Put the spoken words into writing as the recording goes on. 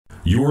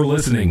You're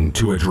listening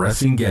to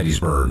Addressing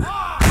Gettysburg.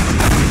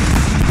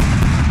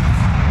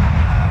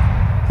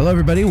 Hello,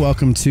 everybody.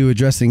 Welcome to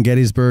Addressing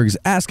Gettysburg's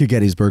Ask a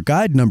Gettysburg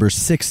Guide, number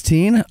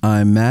 16.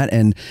 I'm Matt,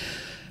 and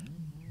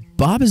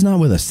Bob is not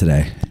with us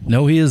today.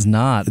 No, he is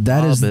not.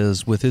 Bob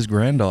is with his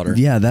granddaughter.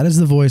 Yeah, that is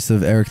the voice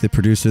of Eric, the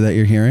producer that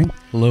you're hearing.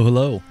 Hello,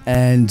 hello.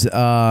 And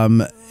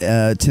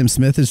Tim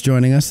Smith is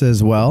joining us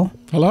as well.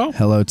 Hello.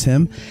 Hello,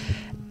 Tim.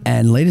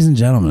 And ladies and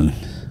gentlemen,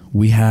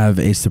 we have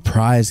a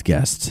surprise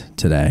guest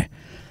today.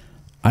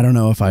 I don't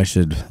know if I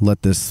should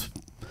let this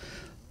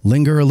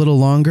linger a little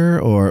longer,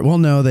 or well,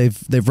 no,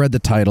 they've read the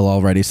title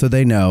already, so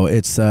they know.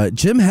 It's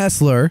Jim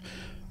Hessler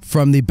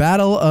from the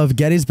Battle of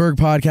Gettysburg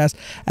podcast,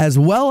 as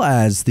well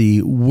as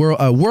the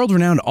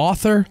world-renowned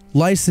author,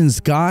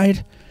 licensed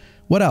guide.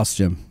 What else,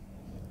 Jim?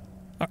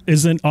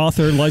 Isn't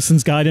author,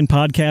 licensed guide, and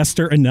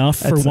podcaster enough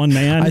for one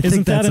man?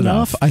 Isn't that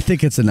enough? I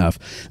think it's enough.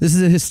 This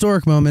is a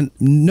historic moment.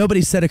 Nobody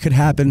said it could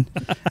happen,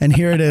 and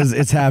here it is.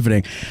 It's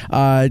happening.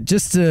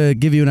 Just to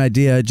give you an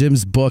idea,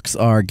 Jim's books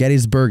are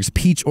Gettysburg's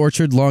Peach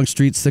Orchard,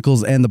 Longstreet,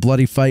 Sickles, and the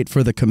Bloody Fight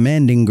for the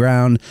Commanding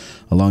Ground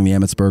along the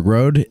Emmitsburg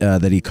Road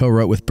that he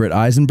co-wrote with Britt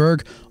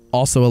Eisenberg,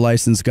 also a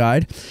licensed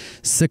guide.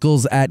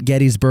 Sickles at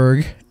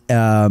Gettysburg,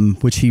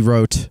 which he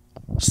wrote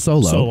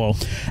solo.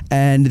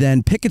 And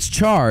then Pickett's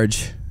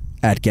Charge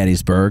at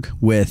Gettysburg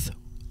with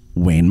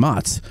Wayne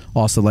Motts,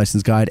 also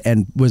licensed guide,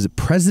 and was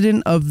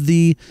president of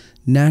the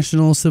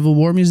National Civil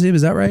War Museum.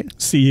 Is that right?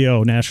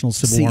 CEO, National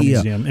Civil War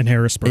Museum in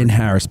Harrisburg. In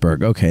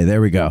Harrisburg. Okay,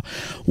 there we go.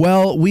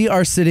 Well, we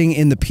are sitting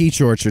in the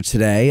Peach Orchard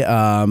today.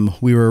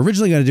 We were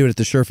originally going to do it at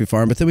the Sherfy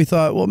Farm, but then we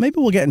thought, well, maybe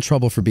we'll get in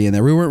trouble for being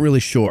there. We weren't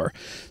really sure.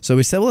 So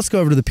we said, well, let's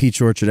go over to the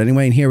Peach Orchard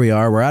anyway, and here we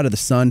are. We're out of the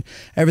sun.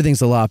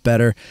 Everything's a lot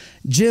better.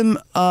 Jim,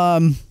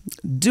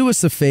 do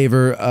us a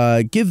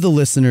favor. Give the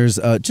listeners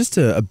just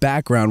a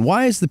background.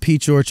 Why is the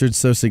Peach Orchard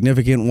so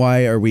significant?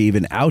 Why are we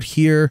even out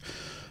here?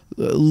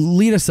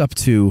 Lead us up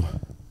to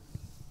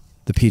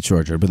the Peach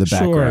Orchard with the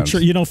background.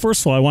 Sure. You know,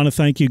 first of all, I want to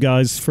thank you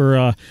guys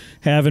for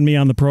having me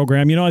on the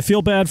program. You know, I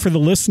feel bad for the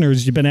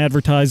listeners. You've been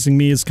advertising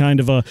me as kind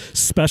of a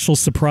special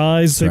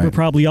surprise. They were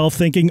probably all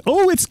thinking,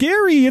 "Oh, it's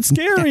Gary! It's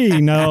Gary!"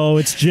 No,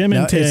 it's Jim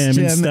and Tim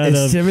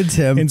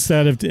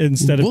instead of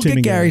We'll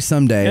get Gary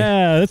someday.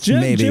 Yeah, that's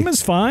Jim. Maybe. Jim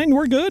is fine.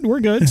 We're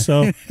good.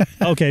 So,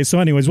 okay. So,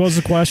 anyways, what was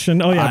the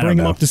question? Oh yeah, bring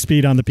him up to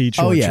speed on the Peach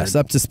Orchard. Oh yes,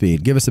 up to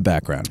speed. Give us a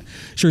background.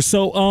 Sure.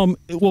 So,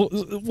 well,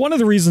 one of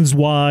the reasons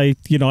why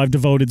I've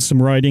devoted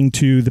some writing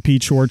to the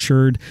Peach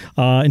Orchard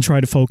and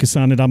try to focus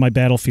on it on my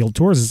battlefield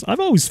tours is I've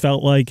always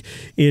felt like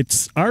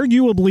it's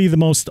arguably the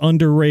most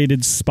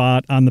underrated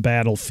spot on the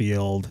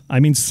battlefield. I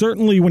mean,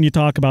 certainly when you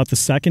talk about the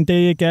second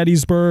day at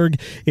Gettysburg,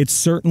 it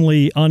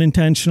certainly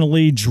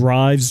unintentionally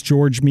drives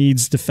George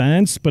Meade's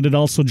defense, but it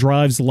also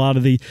drives a lot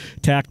of the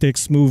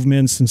tactics,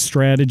 movements, and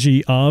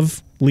strategy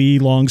of Lee,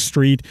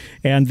 Longstreet,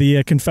 and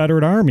the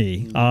Confederate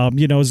Army.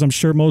 As I'm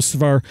sure most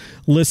of our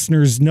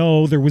listeners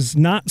know, there was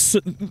not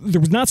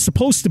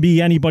supposed to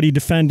be anybody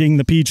defending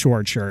the Peach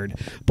Orchard,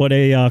 but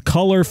a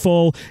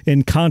colorful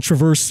and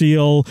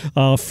controversial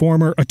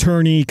former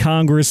attorney,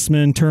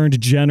 congressman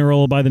turned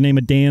general by the name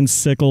of Dan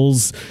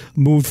Sickles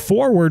moved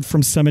forward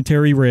from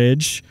Cemetery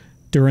Ridge.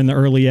 During the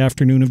early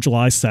afternoon of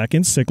July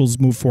 2nd, Sickles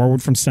moved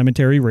forward from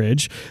Cemetery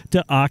Ridge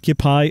to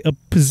occupy a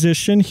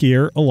position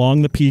here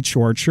along the Peach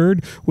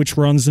Orchard, which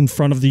runs in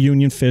front of the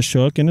Union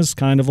Fishhook and is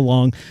kind of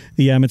along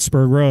the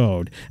Emmitsburg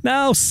Road.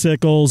 Now,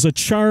 Sickles, a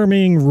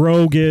charming,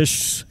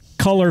 roguish,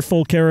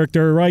 colorful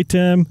character, right,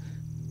 Tim?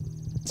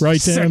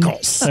 Right, Tim?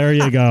 Sickles. There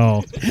you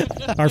go.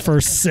 Our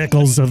first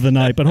Sickles of the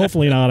night, but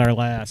hopefully not our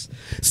last.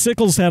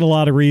 Sickles had a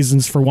lot of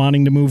reasons for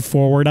wanting to move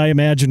forward. I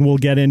imagine we'll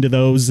get into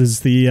those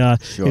as the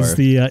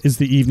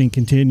evening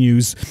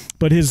continues.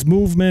 But his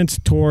movement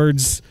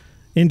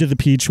into the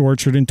Peach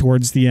Orchard and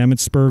towards the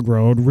Emmitsburg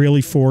Road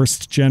really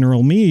forced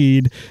General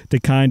Meade to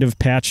kind of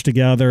patch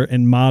together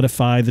and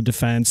modify the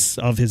defense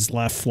of his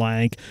left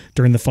flank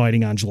during the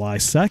fighting on July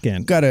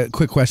 2nd. Got a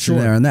quick question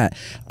there on that.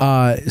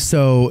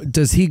 So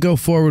does he go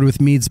forward with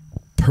Meade's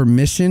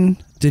permission?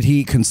 Did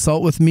he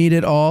consult with Meade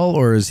at all,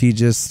 or is he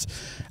just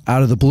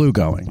out of the blue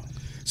going?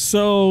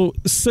 So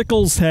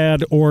Sickles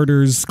had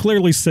orders.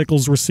 Clearly,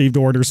 Sickles received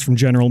orders from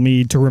General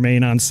Meade to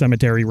remain on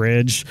Cemetery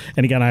Ridge.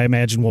 And again, I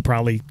imagine we'll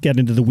probably get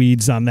into the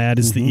weeds on that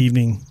as the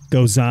evening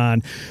goes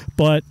on.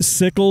 But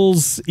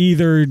Sickles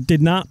either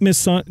did not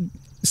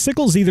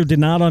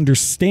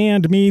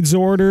understand Meade's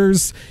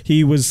orders,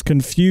 he was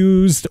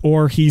confused,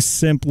 or he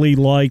simply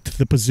liked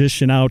the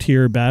position out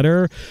here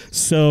better.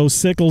 So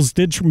Sickles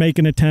did make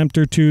an attempt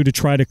or two to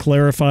try to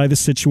clarify the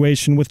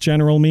situation with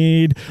General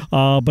Meade,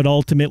 but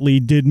ultimately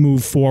did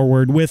move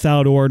forward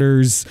without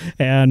orders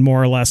and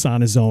more or less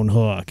on his own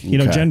hook.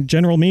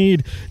 General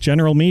Meade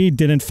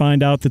didn't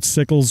find out that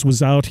Sickles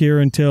was out here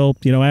until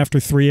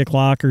after 3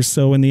 o'clock or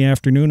so in the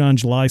afternoon on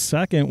July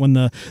 2nd, when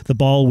the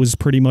ball was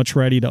pretty much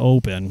ready to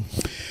open.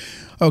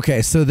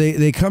 Okay, so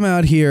they come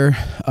out here.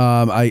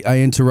 I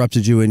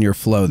interrupted you in your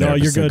flow there. No,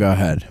 you're so good. Go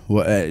ahead.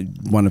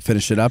 Want to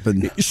finish it up?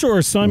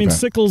 Sure. So I mean,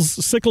 Okay.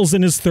 Sickles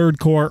and his third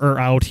corps are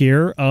out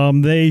here.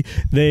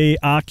 They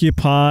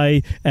occupy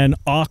an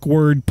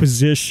awkward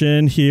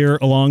position here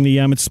along the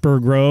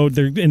Emmitsburg Road.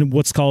 They're in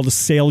what's called a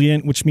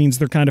salient, which means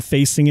they're kind of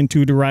facing in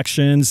two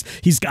directions.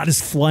 He's got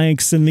his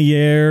flanks in the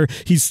air.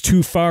 He's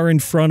too far in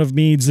front of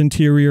Meade's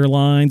interior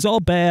lines. All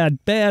bad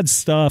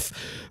stuff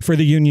for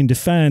the Union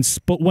defense.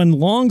 But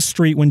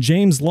when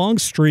James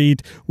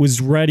Longstreet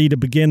was ready to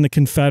begin the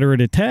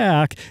Confederate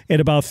attack at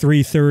about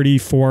 3:30,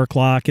 4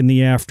 o'clock in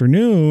the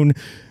afternoon,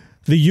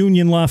 the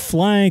Union left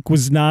flank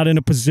was not in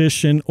a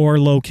position or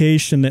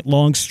location that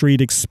Longstreet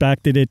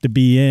expected it to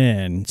be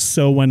in.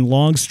 So when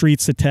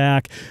Longstreet's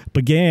attack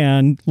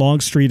began,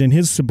 Longstreet and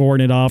his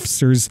subordinate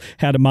officers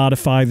had to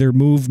modify their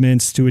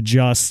movements to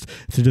adjust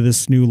to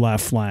this new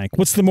left flank.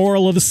 What's the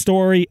moral of the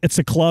story? It's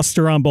a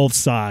cluster on both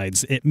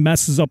sides. It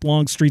messes up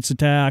Longstreet's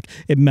attack.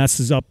 It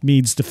messes up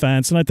Meade's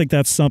defense. And I think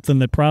that's something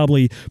that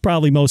probably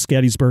most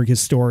Gettysburg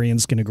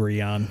historians can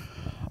agree on.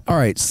 All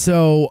right,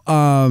 so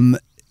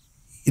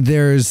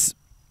there's,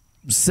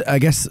 I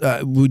guess,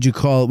 would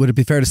it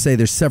be fair to say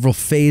there's several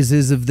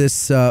phases of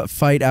this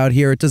fight out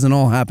here? It doesn't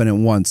all happen at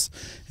once.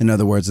 In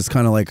other words, it's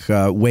kind of like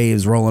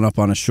waves rolling up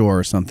on a shore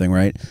or something,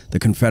 right? The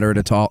Confederate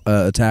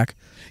attack?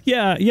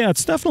 Yeah,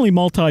 it's definitely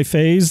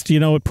multi-phased.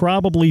 It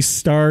probably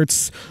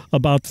starts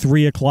about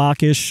 3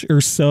 o'clock-ish or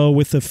so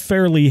with a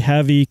fairly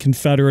heavy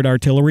Confederate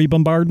artillery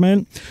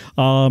bombardment.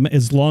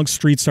 As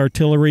Longstreet's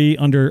artillery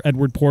under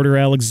Edward Porter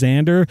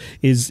Alexander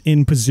is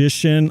in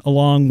position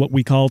along what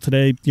we call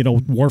today,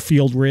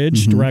 Warfield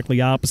Ridge, directly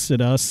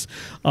opposite us.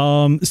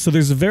 So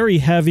there's a very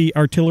heavy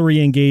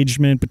artillery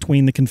engagement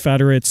between the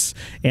Confederates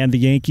and the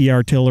Yankee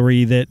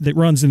artillery that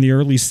runs in the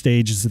early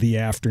stages of the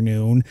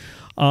afternoon.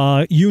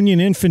 Union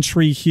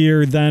infantry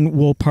here then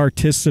will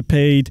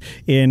participate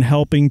in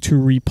helping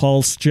to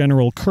repulse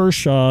General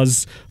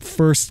Kershaw's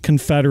first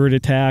Confederate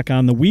attack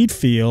on the wheat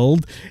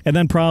field, and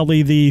then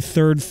probably the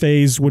third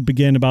phase would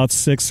begin about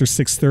 6 or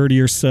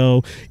 6:30 or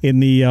so in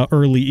the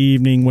early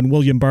evening when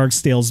William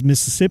Barksdale's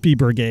Mississippi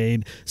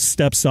Brigade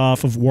steps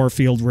off of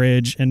Warfield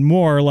Ridge and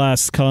more or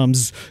less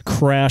comes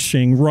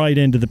crashing right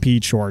into the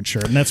peach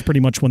orchard, and that's pretty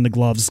much when the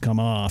gloves come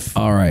off.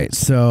 All right,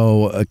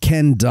 so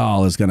Ken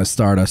Dahl is going to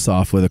start us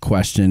off with a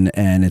question,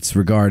 and it's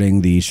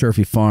regarding the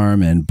Sherfy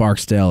Farm and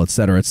Barksdale, et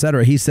cetera, et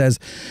cetera. He says,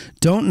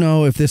 don't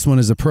know if this one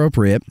is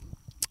appropriate,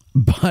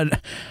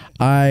 but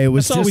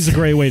That's always a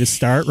great way to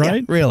start,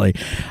 right? Yeah, really.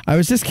 I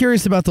was just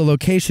curious about the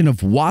location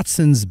of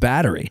Watson's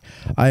Battery.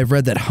 I have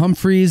read that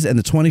Humphreys and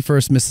the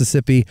 21st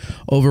Mississippi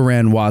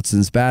overran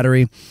Watson's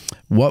Battery.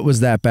 What was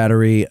that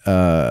battery,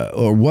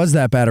 or was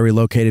that battery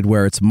located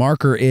where its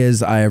marker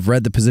is? I have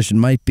read the position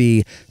might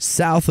be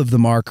south of the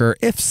marker.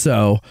 If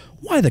so,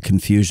 why the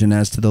confusion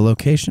as to the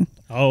location?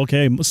 Oh,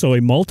 okay, so a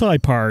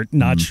multi-part.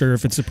 Not sure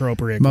if it's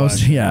appropriate.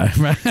 Question.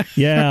 Yeah,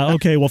 yeah.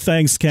 Okay. Well,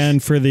 thanks,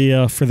 Ken, for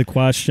the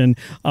question.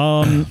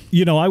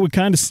 I would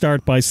kind of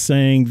start by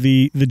saying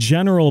the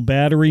general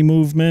battery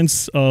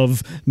movements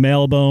of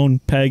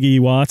Malbone, Peggy,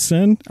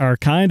 Watson are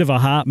kind of a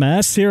hot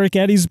mess here at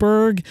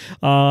Gettysburg.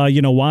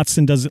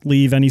 Watson doesn't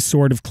leave any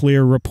sort of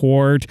clear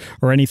report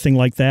or anything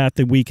like that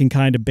we can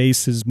kind of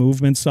base his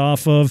movements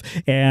off of,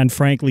 and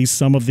frankly,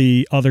 some of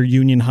the other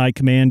Union high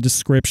command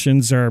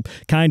descriptions are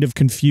kind of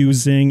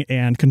confusing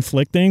and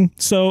conflicting.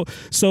 So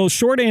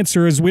short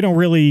answer is we don't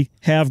really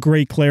have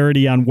great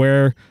clarity on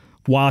where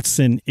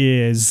Watson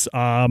is.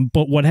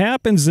 But what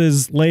happens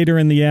is later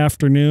in the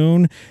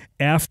afternoon,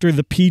 after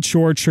the peach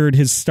orchard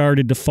has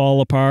started to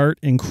fall apart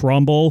and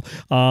crumble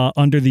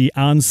under the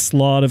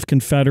onslaught of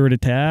Confederate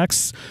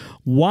attacks,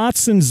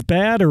 Watson's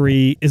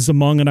battery is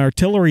among an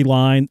artillery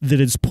line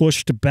that is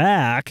pushed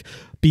back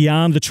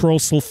beyond the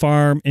Trossel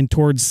Farm and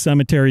towards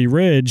Cemetery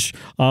Ridge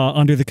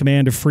under the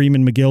command of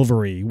Freeman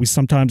McGilvery. We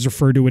sometimes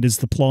refer to it as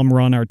the Plum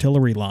Run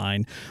artillery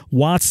line.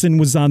 Watson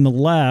was on the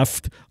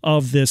left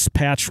of this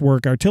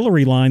patchwork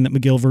artillery line that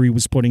McGilvery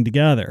was putting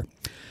together.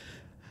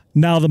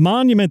 Now, the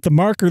monument, the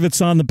marker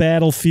that's on the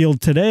battlefield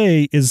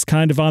today, is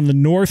kind of on the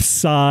north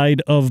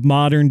side of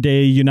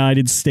modern-day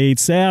United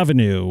States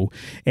Avenue.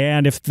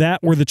 And if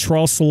that were the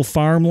Trossel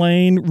Farm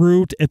Lane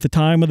route at the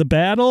time of the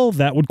battle,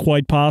 that would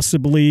quite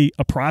possibly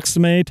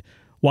approximate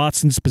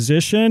Watson's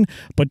position.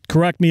 But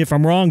correct me if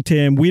I'm wrong,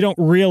 Tim, we don't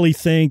really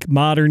think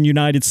modern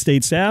United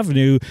States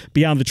Avenue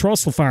beyond the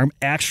Trossel Farm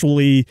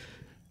actually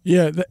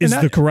is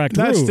the correct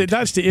route.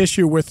 That's the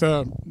issue with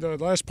the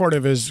last part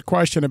of his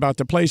question about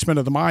the placement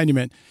of the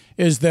monument,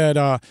 is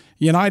that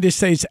United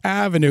States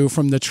Avenue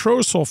from the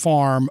Trossel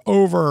Farm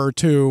over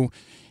to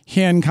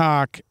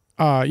Hancock,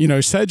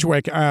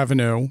 Sedgwick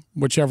Avenue,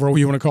 whichever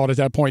you want to call it at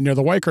that point, near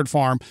the Weichert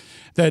Farm,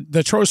 that the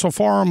Trossel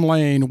Farm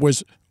Lane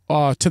was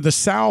to the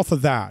south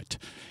of that.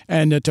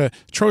 And that the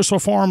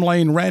Trossel Farm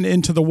Lane ran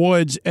into the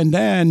woods, and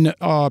then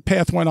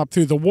path went up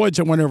through the woods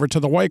and went over to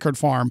the Weichert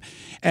Farm.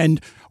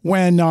 And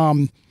when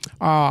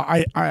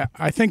I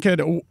think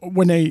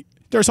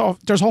there's a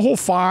whole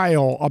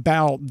file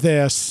about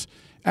this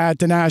at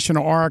the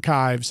National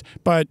Archives.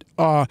 But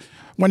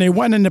when they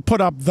went in to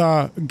put up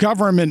the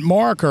government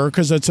marker,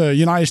 because it's a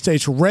United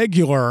States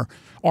regular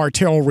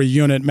artillery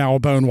unit,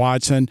 Malbone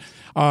Watson,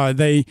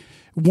 they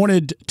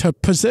wanted to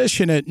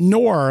position it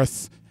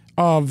north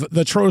of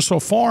the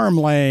Trossel Farm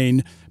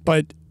lane,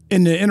 but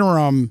in the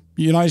interim,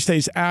 United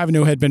States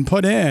Avenue had been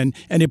put in,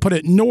 and they put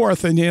it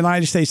north in the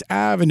United States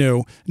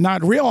Avenue,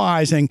 not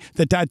realizing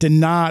that that did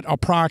not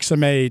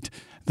approximate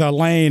the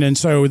lane, and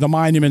so the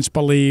monument's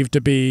believed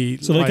to be.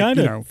 So they kind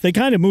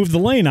of moved the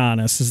lane on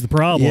us is the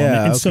problem.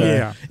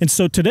 Yeah, and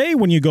so today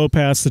when you go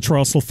past the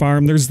Trossel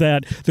Farm, there's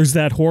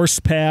that horse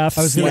path.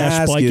 I was going to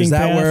ask you, is biking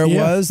that path. where it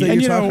was that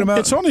you're talking about?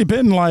 It's only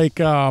been like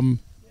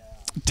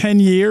 10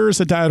 years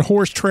that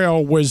horse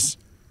trail was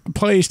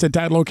placed at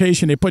that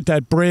location. They put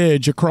that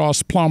bridge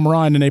across Plum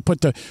Run, and they put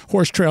the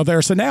horse trail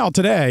there. So now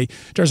today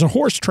there's a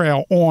horse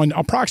trail on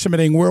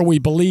approximating where we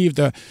believe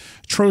the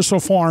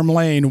Trossel Farm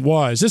lane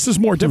was. This is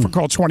more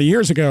difficult 20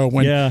 years ago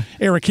when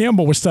Eric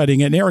Campbell was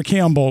studying it. And Eric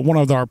Campbell, one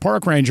of our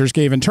park rangers,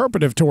 gave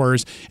interpretive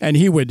tours, and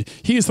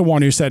he's the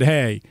one who said,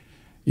 hey,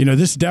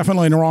 this is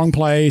definitely in the wrong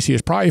place. He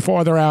was probably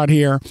farther out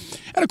here.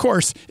 And, of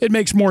course, it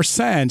makes more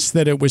sense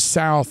that it was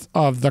south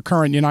of the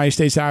current United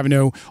States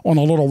Avenue on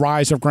a little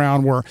rise of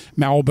ground where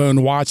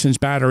Malbone Watson's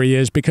battery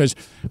is because,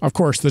 of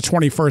course, the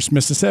 21st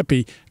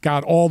Mississippi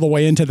got all the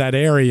way into that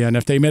area. And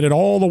if they made it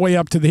all the way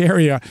up to the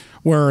area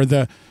where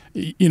the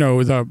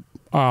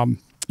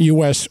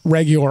U.S.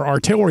 regular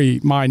artillery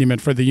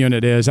monument for the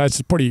unit is, that's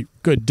a pretty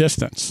good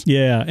distance.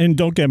 Yeah, and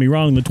don't get me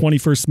wrong, the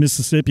 21st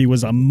Mississippi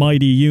was a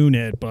mighty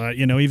unit, but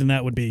even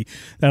that would be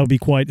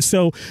quite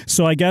so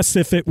I guess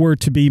if it were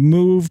to be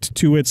moved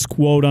to its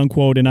quote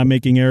unquote, and I'm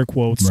making air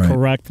quotes,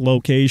 correct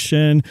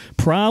location,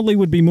 probably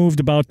would be moved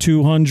about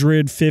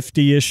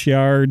 250-ish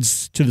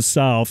yards to the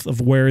south of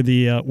where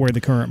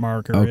the current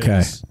marker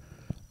is.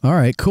 All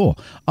right, cool.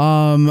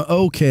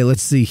 Okay,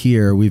 let's see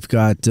here. We've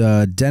got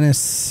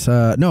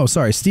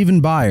Stephen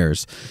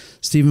Byers.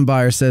 Stephen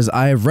Byers says,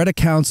 I have read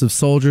accounts of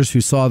soldiers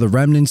who saw the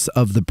remnants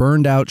of the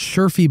burned-out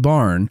Sherfy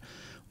barn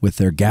with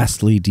their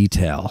ghastly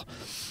detail.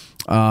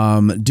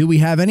 Do we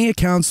have any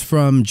accounts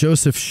from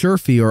Joseph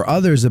Sherfy or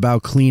others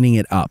about cleaning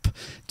it up?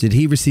 Did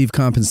he receive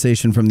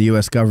compensation from the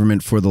U.S.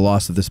 government for the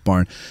loss of this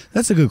barn?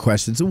 That's a good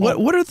question. So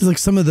what are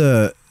some of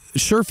the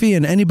Sherfy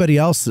and anybody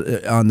else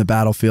on the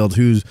battlefield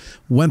who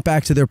went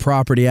back to their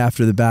property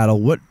after the battle,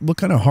 what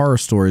kind of horror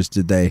stories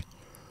did they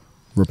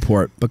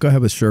report? But go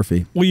ahead with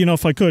Sherfy. Well,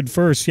 if I could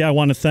first, I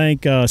want to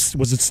thank,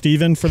 was it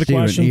Stephen for the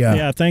question?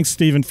 Yeah, thanks,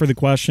 Stephen, for the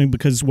question,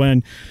 because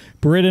when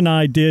Britt and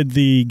I did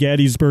the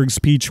Gettysburg's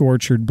Peach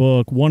Orchard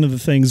book, one of the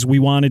things we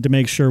wanted to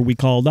make sure we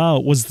called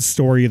out was the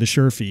story of the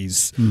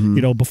Sherfys,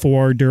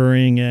 before,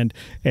 during, and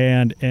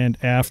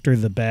after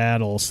the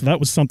battle. So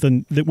that was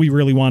something that we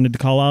really wanted to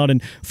call out.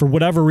 And for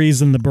whatever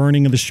reason, the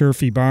burning of the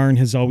Sherfy barn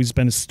has always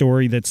been a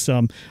story that's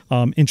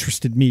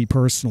interested me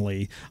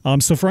personally.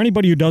 So for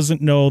anybody who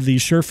doesn't know, the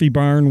Sherfy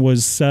barn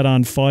was set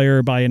on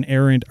fire by an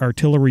errant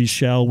artillery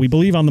shell, we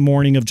believe on the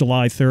morning of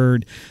July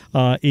 3rd,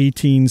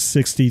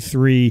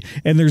 1863.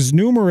 And there's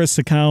numerous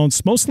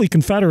accounts, mostly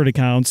Confederate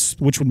accounts,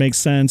 which would make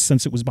sense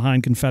since it was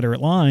behind Confederate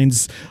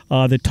lines,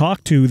 that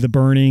talk to the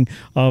burning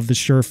of the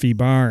Sherfy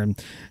barn.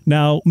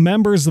 Now,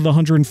 members of the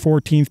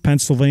 114th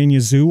Pennsylvania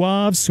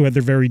Zouaves, who had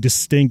their very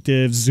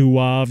distinctive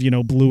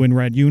Zouave, blue and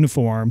red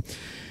uniform,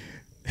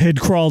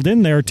 had crawled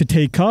in there to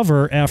take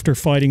cover after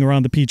fighting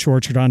around the Peach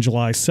Orchard on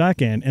July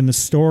 2nd. And the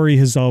story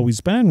has always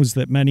been was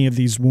that many of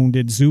these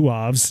wounded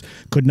Zouaves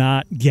could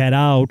not get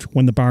out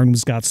when the barn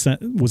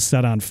was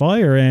set on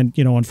fire and,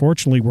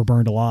 unfortunately were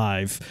burned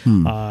alive.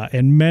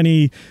 And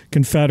many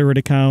Confederate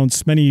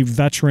accounts, many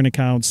veteran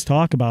accounts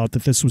talk about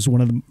that this was one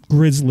of the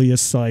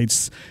grisliest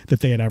sights that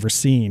they had ever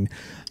seen.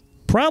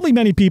 Probably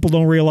many people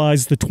don't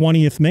realize the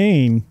 20th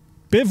Maine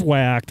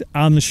bivouacked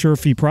on the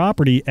Sherfy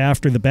property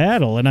after the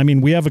battle. And I mean,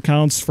 we have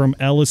accounts from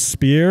Ellis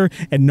Spear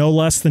and no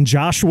less than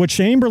Joshua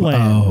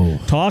Chamberlain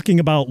talking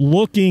about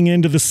looking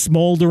into the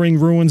smoldering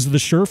ruins of the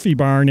Sherfy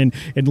barn and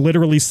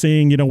literally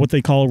seeing, what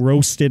they call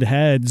roasted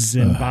heads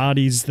and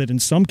bodies that in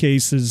some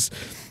cases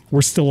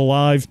were still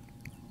alive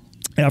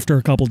after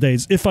a couple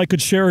days. If I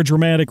could share a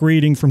dramatic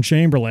reading from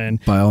Chamberlain,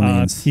 by all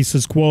means. He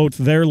says, quote,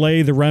 "There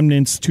lay the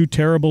remnants too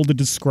terrible to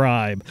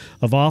describe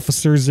of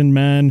officers and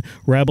men,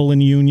 rebel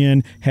and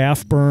Union,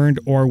 half burned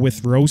or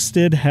with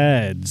roasted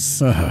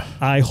heads.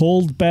 I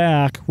hold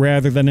back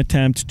rather than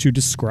attempt to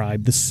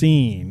describe the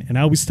scene." And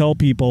I always tell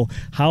people,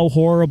 how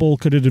horrible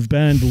could it have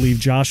been to leave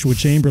Joshua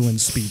Chamberlain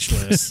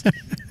speechless?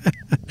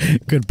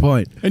 Good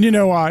point. And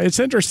it's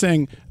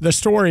interesting, the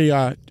story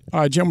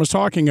Jim was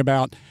talking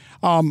about.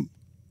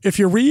 If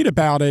you read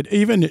about it,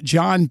 even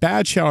John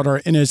Batchelder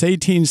in his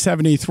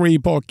 1873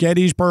 book,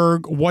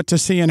 Gettysburg, What to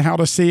See and How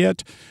to See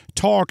It,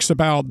 talks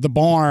about the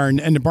barn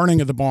and the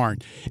burning of the barn.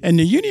 And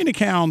the Union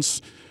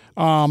accounts,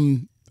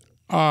 the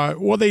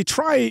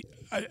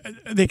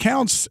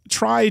accounts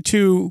try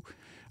to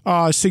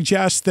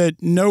suggests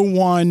that no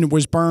one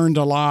was burned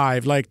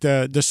alive. Like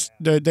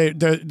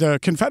the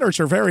Confederates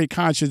are very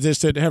conscious of this,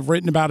 that have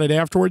written about it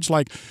afterwards.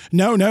 Like,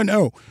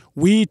 no.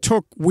 We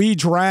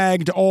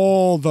dragged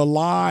all the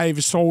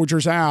live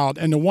soldiers out,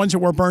 and the ones that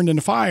were burned in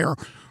the fire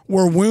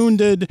were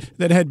wounded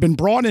that had been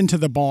brought into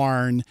the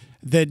barn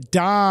that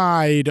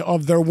died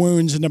of their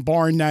wounds in the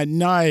barn that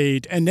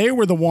night, and they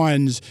were the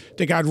ones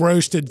that got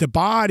roasted. The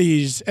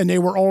bodies, and they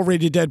were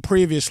already dead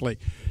previously.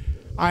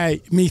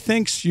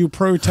 Methinks you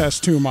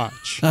protest too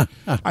much.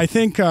 I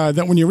think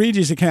that when you read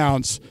these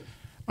accounts,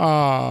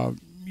 did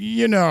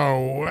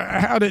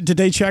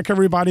they check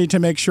everybody to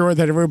make sure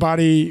that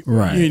everybody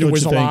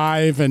was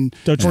alive and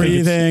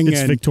breathing?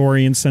 It's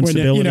Victorian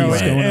sensibility.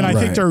 And I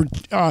think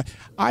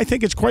I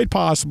think it's quite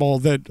possible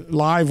that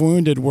live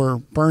wounded were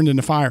burned in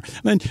the fire.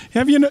 And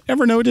have you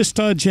ever noticed,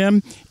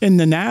 Jim, in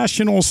the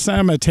National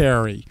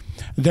Cemetery,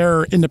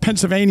 there in the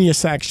Pennsylvania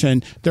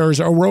section, there's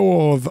a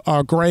row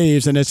of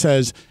graves, and it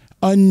says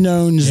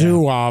unknown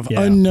Zouave,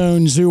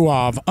 unknown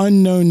Zouave,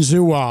 unknown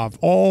Zouave,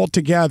 all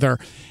together.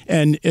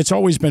 And it's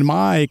always been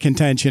my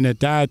contention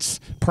that that's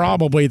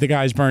probably the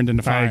guys burned in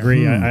the fire. I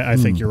agree. I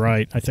think you're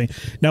right. I think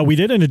now we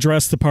didn't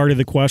address the part of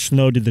the question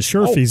though. Did the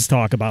Sherfies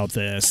talk about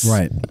this?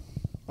 Right.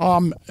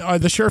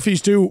 The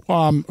Sherfies do.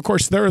 Of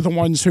course, they're the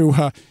ones who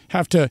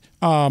have to.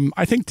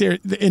 I think they're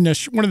in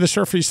one of the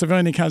Sherfie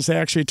civilian accounts. They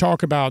actually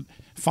talk about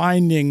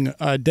finding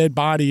dead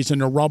bodies in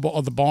the rubble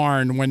of the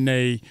barn when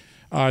they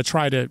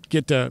try to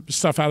get the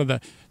stuff out of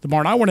the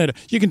barn.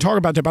 You can talk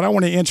about that, but I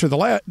want to answer the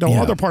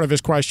other part of his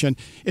question.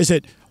 Is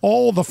that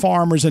all the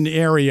farmers in the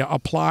area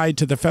applied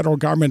to the federal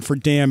government for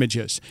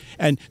damages?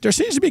 And there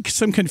seems to be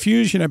some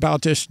confusion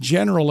about this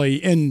generally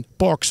in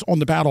books on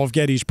the Battle of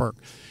Gettysburg.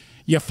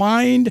 You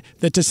find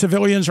that the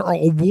civilians are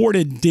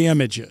awarded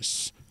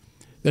damages.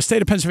 The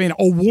state of Pennsylvania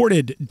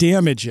awarded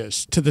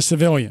damages to the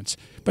civilians,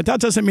 but that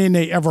doesn't mean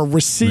they ever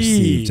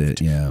received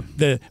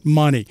the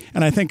money.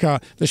 And I think the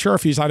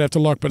Sherfies, I'd have to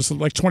look, but it's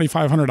like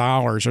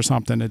 $2,500 or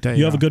something that they.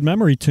 You have a good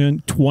memory,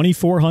 Tim.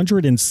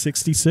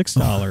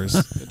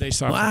 $2,466. They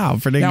suffered. Wow,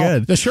 pretty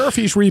good. The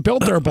Sherfies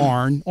rebuilt their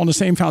barn on the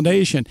same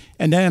foundation,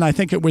 and then I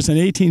think it was in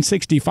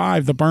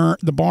 1865 the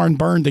barn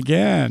burned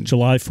again.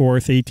 July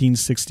 4th,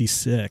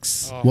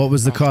 1866. What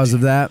was the cause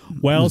of that?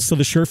 Well, so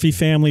the Sherfie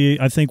family,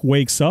 I think,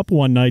 wakes up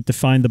one night to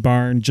find the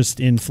barn just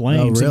in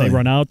flames, and they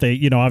run out.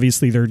 They,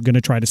 obviously they're going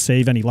to try to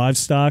save any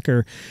livestock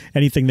or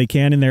anything they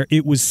can in there.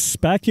 It was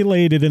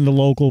speculated in the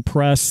local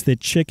press that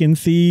chicken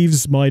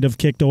thieves might have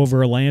kicked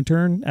over a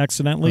lantern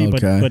accidentally,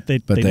 but they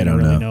didn't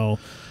really know.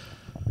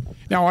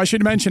 Now, I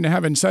should mention,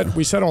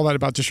 we said all that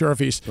about the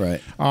Sherfies.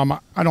 Right. I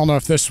don't know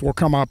if this will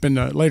come up in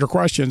the later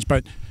questions,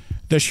 but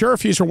the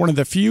Sherfies are one of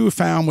the few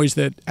families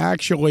that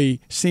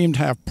actually seem to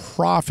have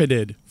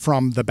profited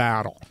from the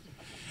battle.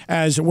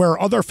 As where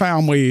other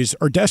families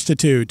are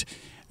destitute,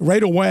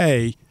 right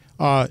away,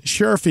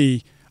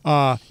 Sherfie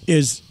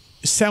is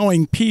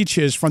selling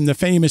peaches from the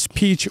famous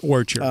peach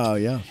orchard. Oh,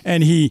 yeah.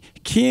 And he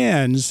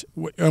cans,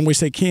 when we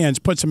say cans,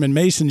 puts them in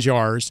mason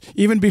jars.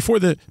 Even before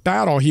the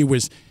battle, he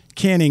was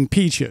canning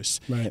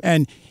peaches. Right.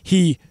 And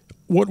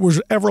what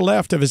was ever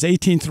left of his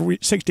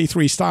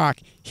 1863 stock,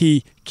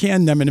 he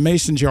canned them in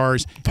mason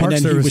jars. Park and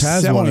then Service he was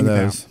has selling one of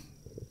them. those.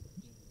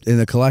 In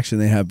the collection,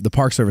 they have the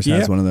Park Service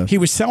has one of those. He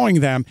was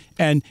selling them,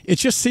 and it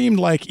just seemed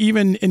like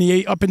even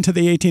up into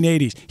the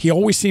 1880s, he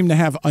always seemed to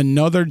have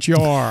another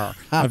jar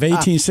of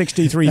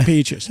 1863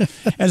 peaches. And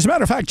as a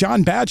matter of fact,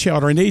 John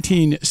Batchelder in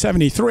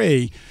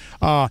 1873,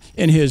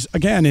 in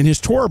his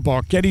tour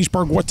book,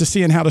 Gettysburg: What to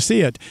See and How to See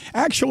It,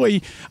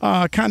 actually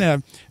kind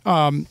of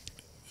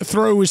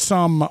throws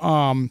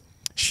some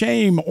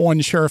shame on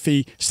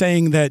Sherfie,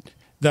 saying that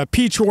the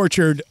peach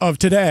orchard of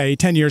today,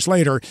 10 years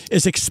later,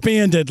 is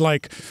expanded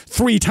like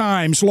 3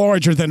 times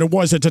larger than it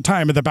was at the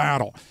time of the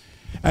battle.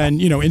 And,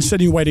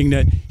 insinuating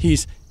that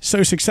he's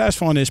so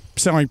successful in his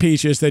selling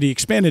peaches that he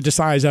expanded the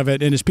size of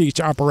it in his peach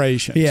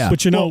operations. Yeah.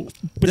 But,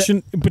 but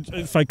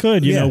if I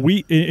could,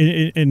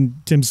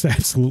 and Tim's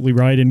absolutely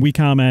right, and we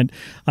comment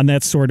on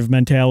that sort of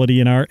mentality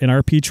in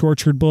our peach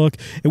orchard book,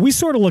 and we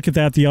sort of look at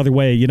that the other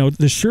way.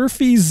 The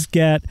Sherfies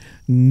get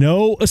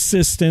no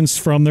assistance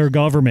from their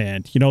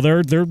government.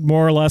 They're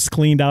more or less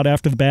cleaned out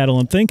after the battle.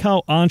 And think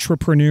how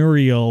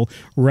entrepreneurial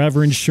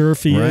Reverend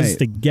Sherfie is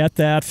to get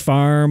that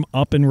farm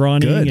up and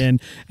running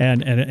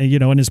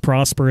and as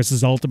prosperous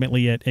as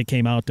ultimately it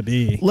came out to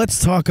be. Let's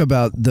talk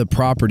about the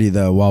property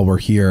though while we're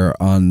here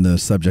on the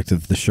subject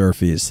of the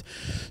Sherfies.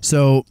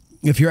 So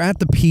if you're at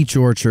the peach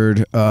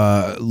orchard,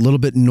 a little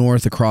bit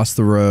north across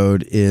the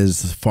road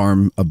is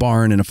a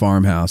barn and a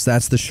farmhouse.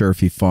 That's the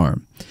Sherfie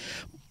farm.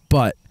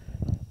 But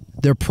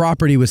their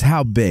property was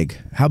how big?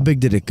 How big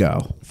did it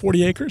go?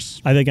 40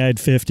 acres? I think I had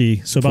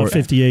 50, so about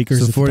 50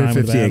 acres. So 40 to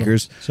 50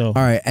 acres. So all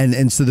right,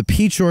 and so the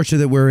peach orchard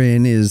that we're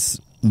in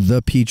is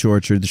the peach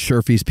orchard, the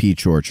Sherfie's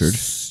peach orchard,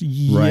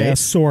 right? Yeah,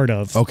 sort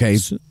of. Okay,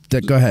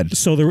 Go ahead.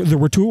 So there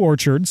were two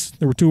orchards.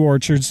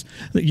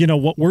 You know,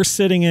 what we're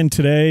sitting in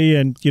today,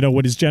 and you know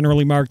what is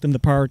generally marked in the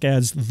park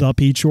as the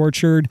peach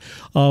orchard,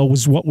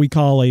 was what we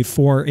call a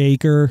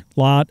 4-acre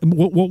lot.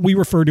 What we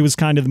refer to as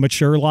kind of the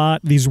mature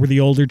lot. These were the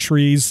older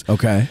trees.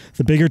 Okay.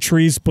 The bigger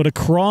trees, but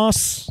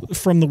across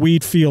from the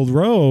Wheatfield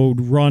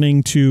Road,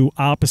 running to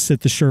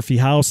opposite the Sherfy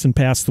house and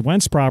past the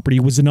Wentz property,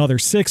 was another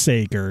 6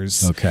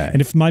 acres. Okay.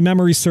 And if my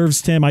memory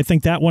serves, Tim, I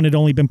think that one had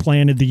only been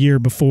planted the year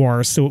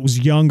before, so it was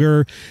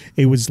younger.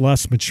 It was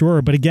less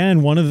mature. But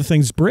again, one of the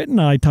things Britt and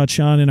I touch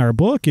on in our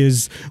book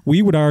is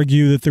we would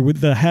argue that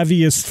the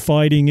heaviest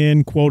fighting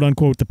in, quote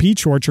unquote, the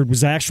peach orchard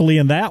was actually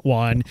in that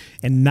one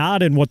and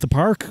not in what the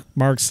park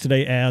marks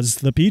today as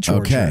the peach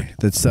orchard. Okay.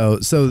 That's so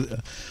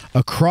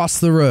across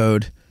the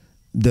road,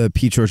 the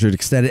peach orchard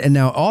extended. And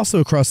now also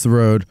across the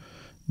road,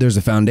 there's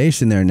a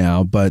foundation there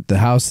now, but the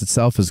house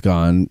itself is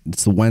gone.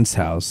 It's the Wentz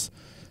house.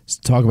 Let's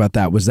talk about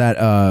that. Was that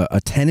a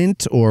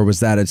tenant or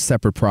was that a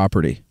separate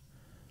property?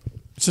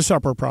 It's a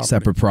separate property.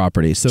 Separate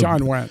property. So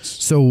John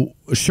Wentz. So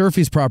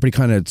Sherfy's property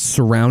kind of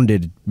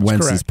surrounded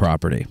Wentz's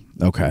property.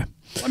 Okay.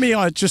 Let me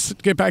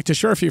just get back to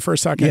Sherfy for a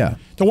second. Yeah.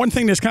 The one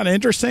thing that's kind of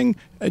interesting,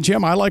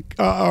 Jim, I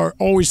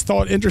always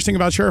thought interesting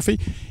about Sherfy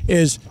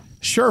is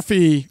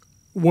Sherfy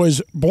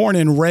was born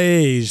and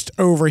raised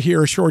over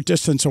here a short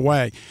distance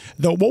away.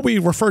 What we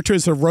refer to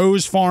as the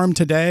Rose Farm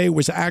today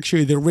was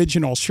actually the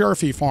original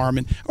Sherfy farm,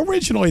 and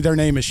originally their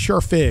name is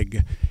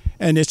Sherfig.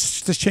 And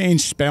it's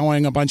changed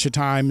spelling a bunch of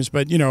times,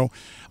 but you know,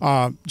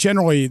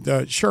 generally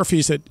the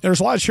Sherfys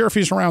there's a lot of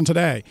Sherfys around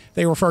today.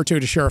 They refer to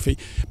Sherfy,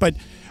 but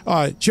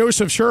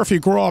Joseph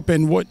Sherfy grew up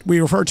in what we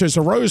refer to as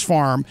the Rose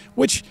Farm,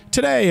 which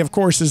today, of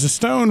course, is a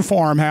stone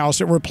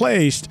farmhouse. It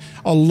replaced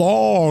a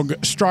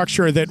log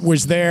structure that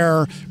was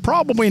there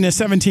probably in the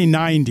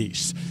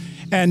 1790s,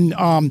 and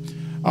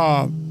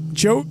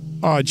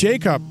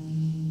Jacob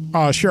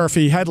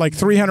Sherfy had like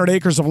 300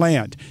 acres of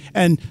land,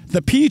 and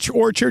the peach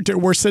orchard that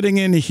we're sitting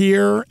in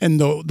here, and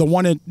the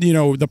one at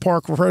the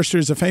park refers to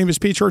as the famous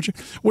peach orchard,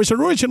 was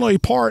originally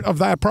part of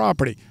that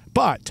property.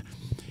 But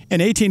in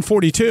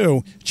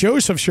 1842,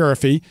 Joseph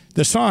Sherfy,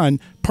 the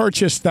son,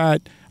 purchased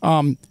that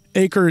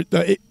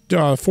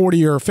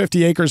 40 or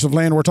 50 acres of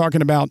land we're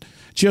talking about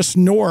just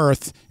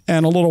north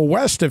and a little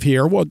west of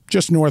here, well,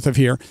 just north of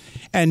here,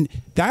 and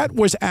that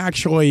was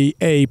actually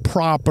a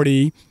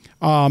property.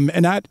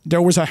 And that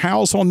there was a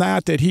house on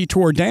that he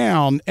tore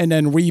down and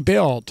then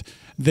rebuilt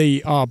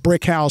the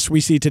brick house we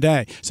see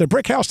today. So the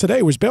brick house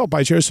today was built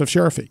by Joseph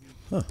Sherfy.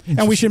 Huh,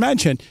 and we should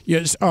mention,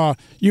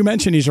 you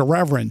mentioned he's a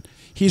reverend.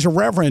 He's a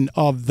reverend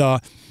of the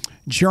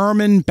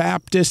German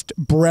Baptist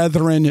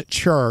Brethren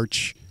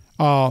Church,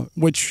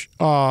 which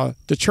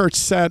the church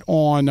set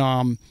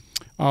on,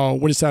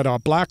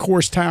 Black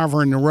Horse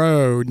Tavern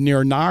Road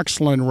near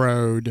Knoxland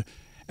Road.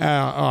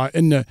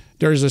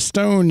 There's a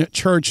stone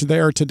church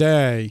there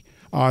today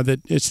that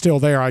it's still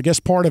there. I guess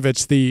part of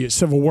it's the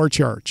Civil War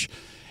church,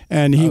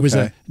 and he was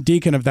a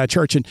deacon of that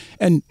church.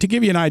 And to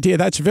give you an idea,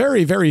 that's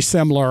very, very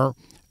similar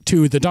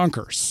to the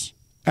Dunkers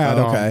at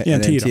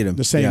Antietam.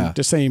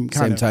 The same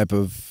type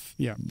of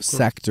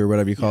sect or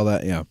whatever you call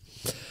that. Yeah.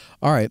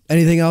 All right.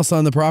 Anything else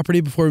on the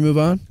property before we move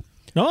on?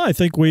 No, I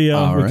think we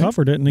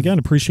covered it. And again,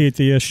 appreciate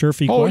the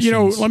Sherfy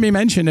questions. Let me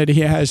mention that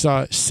he has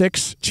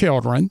 6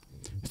 children.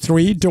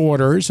 3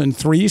 daughters and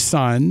 3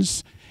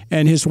 sons,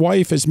 and his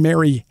wife is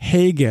Mary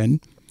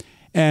Hagan,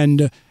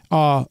 and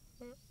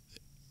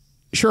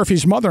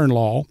Sherfy's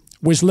mother-in-law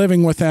was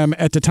living with them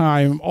at the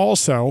time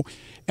also,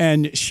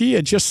 and she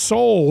had just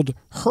sold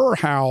her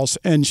house,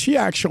 and she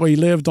actually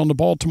lived on the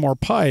Baltimore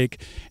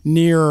Pike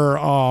near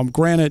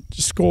Granite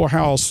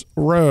Schoolhouse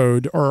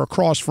Road, or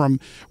across from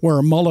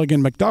where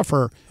Mulligan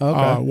McDuffer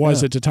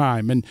was at the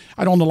time. And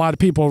I don't know a lot of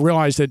people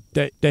realize that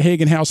the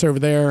Hagen house over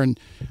there, and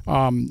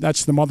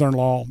that's the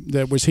mother-in-law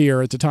that was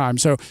here at the time.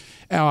 So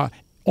on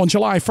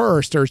July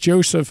 1st, there's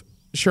Joseph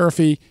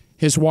Sherfy,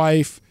 his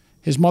wife,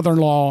 his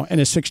mother-in-law, and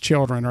his 6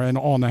 children are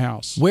all in the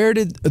house.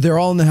 They're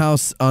all in the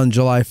house on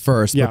July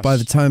 1st, yes. But by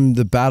the time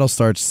the battle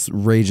starts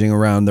raging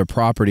around their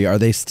property, are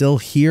they still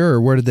here,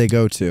 or where did they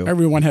go to?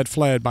 Everyone had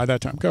fled by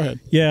that time. Go ahead.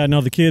 Yeah, no,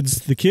 the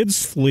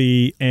kids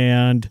flee,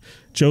 and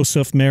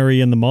Joseph,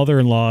 Mary, and the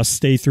mother-in-law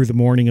stay through the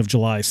morning of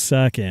July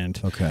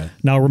 2nd. Okay.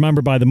 Now,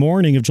 remember, by the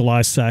morning of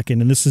July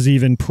 2nd, and this is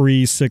even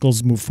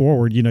pre-Sickles move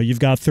forward, you've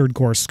got 3rd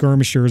Corps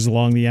skirmishers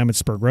along the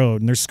Emmitsburg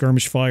Road, and there's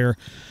skirmish fire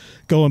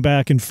going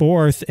back and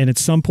forth, and at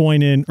some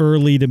point in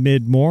early to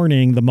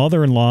mid-morning, the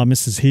mother-in-law,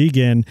 Mrs.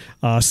 Hegan,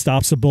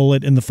 stops a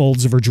bullet in the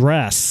folds of her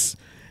dress.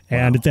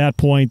 And at that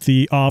point,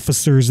 the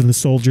officers and the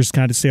soldiers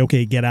kind of say,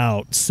 "Okay, get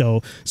out."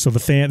 So the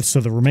parents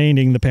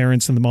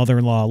and the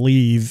mother-in-law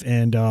leave,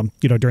 and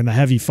during the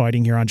heavy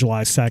fighting here on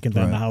July 2nd,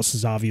 then the house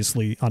is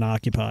obviously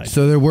unoccupied.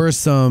 So there were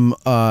some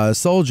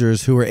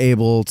soldiers who were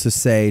able to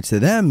say to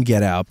them,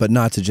 "Get out," but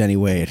not to Jenny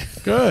Wade.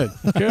 Good.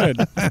 There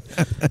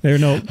are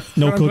no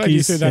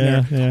cookies.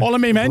 Yeah. Well,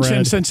 let me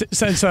mention, since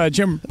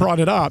Jim brought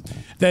it up,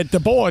 that the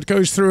bullet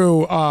goes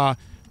through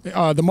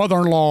the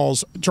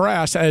mother-in-law's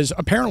dress, as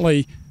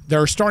apparently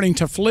they're starting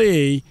to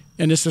flee,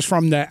 and this is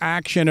from the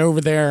action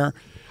over there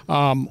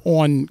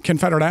on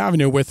Confederate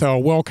Avenue with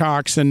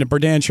Wilcox and the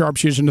Berdan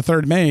sharpshooters in the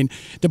 3rd Maine.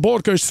 The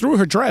bullet goes through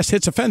her dress,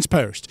 hits a fence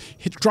post,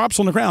 drops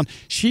on the ground.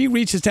 She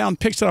reaches down,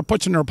 picks it up,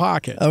 puts it in her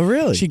pocket. Oh,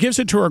 really? She gives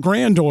it to her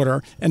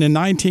granddaughter, and in the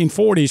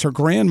 1940s, her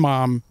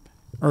grandmom,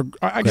 or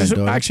I guess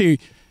actually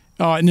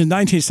in the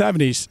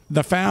 1970s,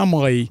 the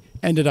family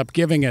ended up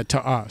giving it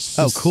to us.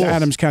 Oh, cool. The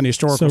Adams County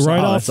Historical So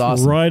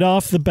Society. right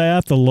off the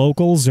bat, the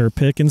locals are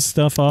picking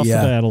stuff off the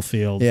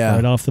battlefield. Yeah.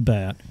 Right off the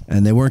bat.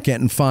 And they weren't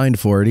getting fined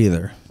for it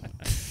either.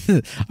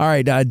 All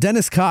right,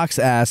 Dennis Cox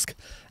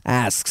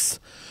asks,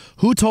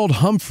 who told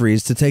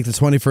Humphreys to take the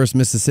 21st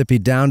Mississippi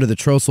down to the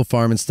Trossel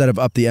Farm instead of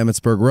up the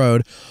Emmitsburg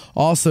Road?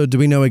 Also, do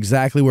we know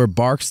exactly where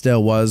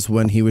Barksdale was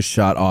when he was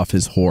shot off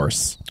his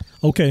horse?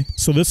 Okay,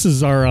 so this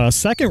is our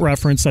second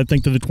reference, I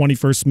think, to the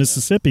 21st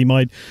Mississippi.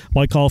 Might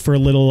call for a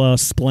little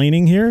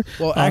splaining here.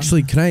 Well,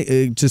 actually, can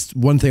I just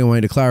one thing I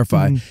wanted to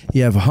clarify?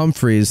 You have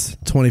Humphreys,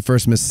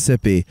 21st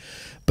Mississippi,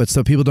 but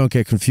so people don't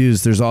get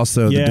confused, there's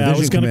also the division commander. I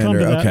was going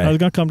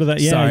to come to that.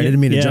 Yeah, sorry, I didn't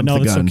mean to jump the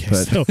gun.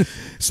 Okay. But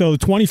So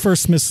the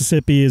 21st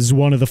Mississippi is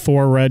one of the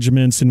 4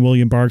 regiments in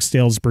William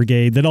Barksdale's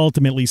brigade that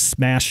ultimately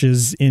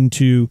smashes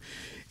into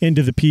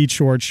the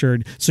peach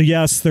orchard. So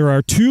yes, there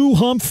are 2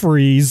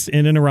 Humphreys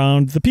in and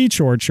around the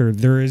peach orchard.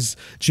 There is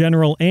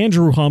General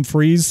Andrew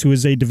Humphreys, who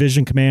is a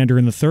division commander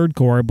in the 3rd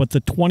Corps, but the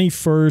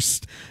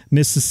 21st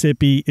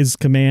Mississippi is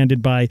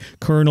commanded by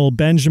Colonel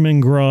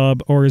Benjamin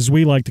Grubb, or as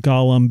we like to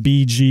call him,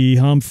 B.G.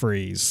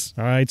 Humphreys.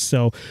 All right,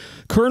 so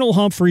Colonel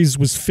Humphreys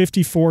was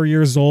 54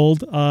 years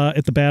old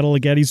at the Battle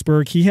of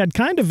Gettysburg. He had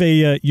kind of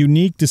a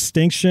unique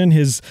distinction.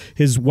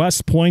 His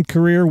West Point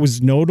career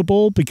was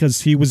notable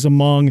because he was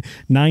among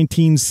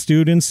 19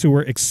 students who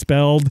were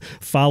expelled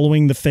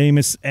following the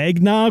famous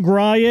eggnog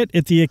riot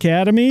at the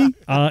academy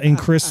in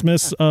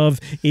Christmas of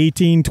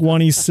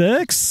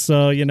 1826.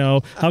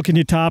 So, how can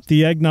you top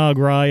the eggnog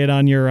riot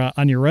on your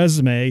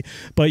resume?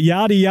 But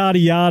yada, yada,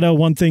 yada,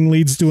 one thing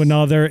leads to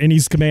another, and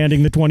he's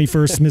commanding the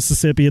 21st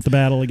Mississippi at the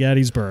Battle of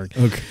Gettysburg.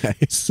 okay.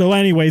 So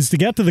anyways, to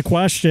get to the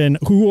question,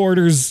 who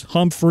orders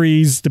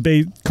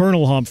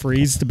Colonel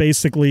Humphreys to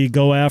basically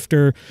go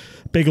after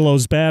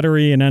Bigelow's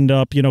battery and end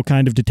up,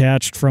 kind of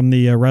detached from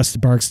the rest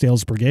of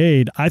Barksdale's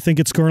brigade? I think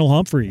it's Colonel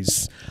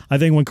Humphreys. I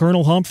think when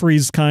Colonel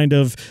Humphreys kind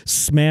of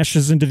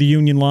smashes into the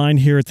Union line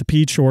here at the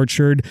Peach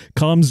Orchard,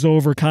 comes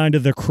over kind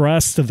of the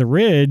crest of the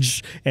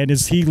ridge, and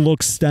as he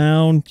looks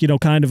down,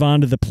 kind of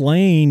onto the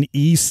plain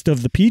east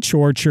of the Peach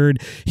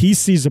Orchard, he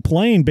sees a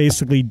plain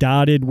basically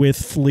dotted with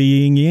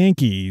fleeing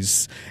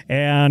Yankees.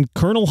 And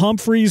Colonel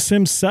Humphreys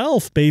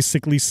himself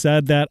basically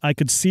said that I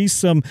could see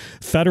some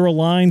Federal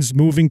lines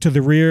moving to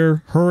the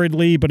rear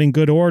hurriedly but in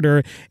good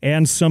order,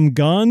 and some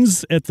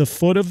guns at the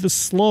foot of the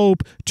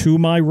slope to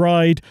my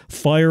right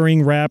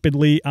firing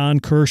rapidly on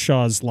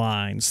Kershaw's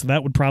lines. So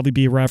that would probably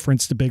be a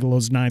reference to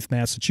Bigelow's 9th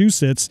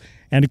Massachusetts.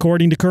 And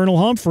according to Colonel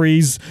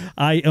Humphreys,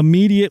 I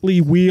immediately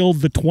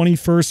wheeled the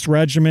 21st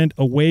Regiment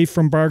away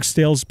from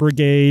Barksdale's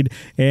brigade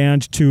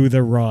and to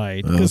the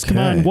right. Because come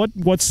on,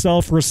 what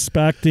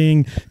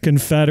self-respecting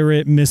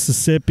Confederate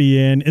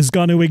Mississippian is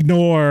going to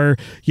ignore,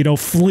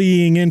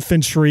 fleeing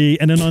infantry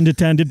and an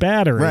unattended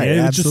battery? Right,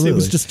 It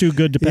was just too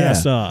good to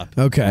pass up.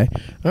 Okay.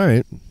 All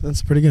right.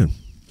 That's pretty good.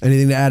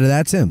 Anything to add to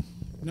that, Tim?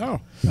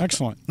 No,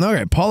 excellent. All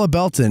right, Paula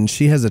Belton,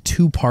 she has a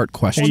 2-part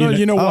question. Well, no,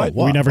 you know what?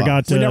 We never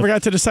got to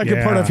the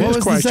second part of his What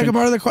was question. the second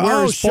part of the question? Where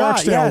Oh, is shot.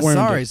 Barksdale Yeah,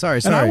 wounded?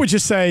 sorry. And I would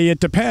just say it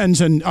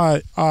depends. And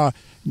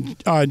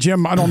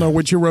Jim, I don't know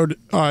what you wrote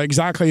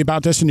exactly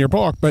about this in your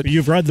book, but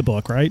You've read the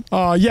book, right?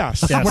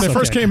 yes. When it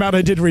first came out,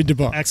 I did read the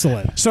book.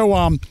 Excellent. So,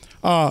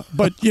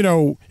 but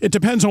it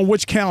depends on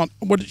which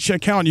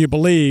account you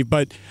believe.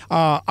 But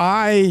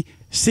I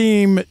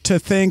seem to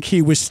think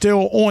he was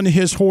still on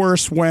his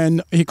horse when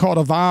he caught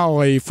a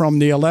volley from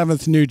the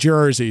 11th New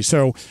Jersey.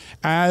 So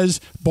as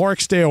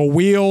Barksdale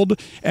wheeled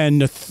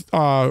and the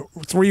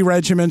 3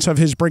 regiments of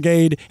his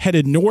brigade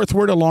headed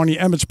northward along the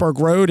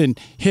Emmitsburg Road and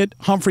hit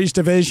Humphreys'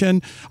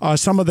 division,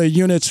 some of the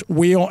units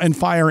wheel and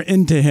fire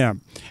into him.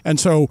 And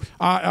so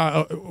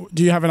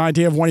do you have an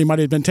idea of when he might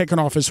have been taken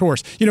off his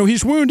horse?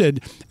 He's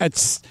wounded.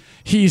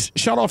 He's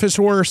shot off his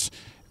horse,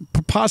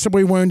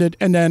 possibly wounded,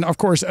 and then, of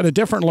course, at a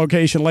different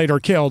location later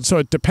killed. So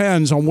it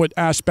depends on what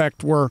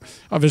aspect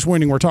of his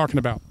wounding we're talking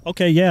about.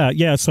 Okay,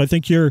 yeah. So I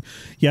think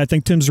I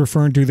think Tim's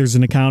referring to, there's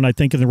an account, I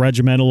think, in the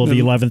regimental of the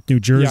 11th New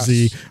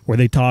Jersey, where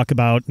they talk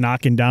about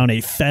knocking down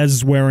a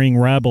fez-wearing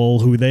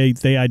rebel who they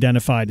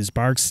identified as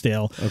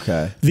Barksdale.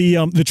 Okay.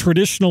 The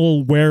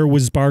traditional where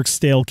was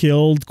Barksdale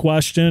killed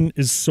question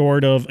is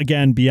sort of,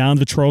 again, beyond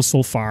the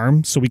Trossel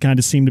farm. So we kind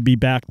of seem to be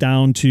back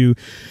down to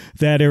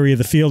that area of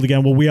the field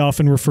again. What we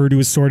often refer to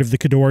as sort of the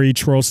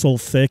Kadori-Trossel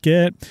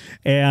thicket.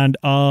 And,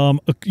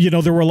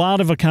 there were a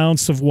lot of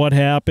accounts of what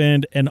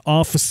happened. An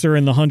officer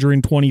in the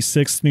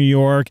 126th New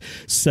York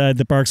said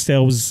that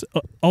Barksdale was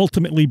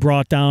ultimately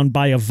brought down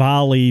by a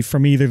volley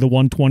from either the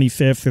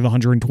 125th or the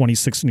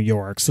 126th New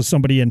York. So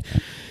somebody in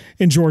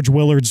in George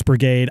Willard's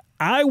brigade.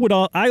 I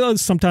would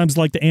sometimes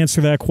like to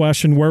answer that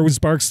question, where was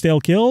Barksdale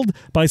killed,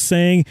 by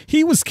saying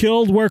he was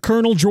killed where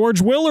Colonel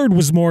George Willard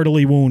was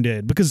mortally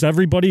wounded, because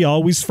everybody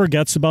always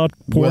forgets about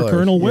poor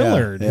Colonel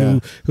Willard,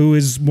 who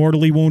is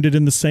mortally wounded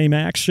in the same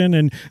action,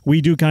 and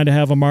we do kind of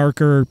have a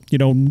marker,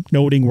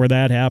 noting where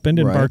that happened,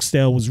 and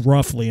Barksdale was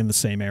roughly in the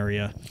same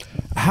area.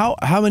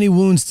 How many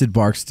wounds did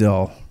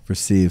Barksdale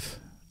receive?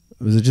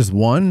 Was it just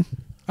one?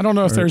 I don't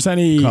know if there's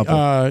any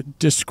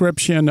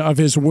description of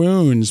his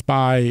wounds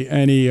by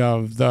any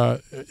of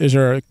the. Is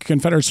there a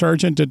Confederate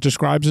surgeon that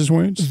describes his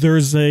wounds?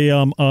 There's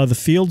the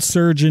field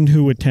surgeon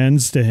who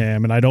attends to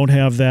him, and I don't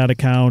have that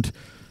account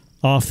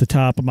off the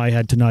top of my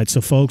head tonight.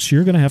 So, folks,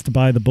 you're going to have to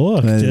buy the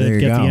book to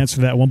get the answer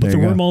to that one. But there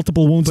were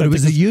multiple wounds. But it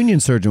was a Union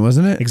surgeon,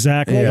 wasn't it?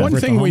 Exactly. Well, over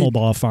at the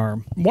Hummelbaugh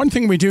farm. One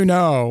thing we do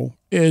know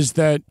is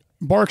that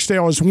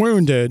Barksdale is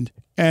wounded,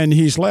 and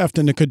he's left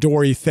in the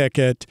Cadore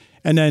thicket,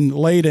 and then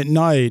late at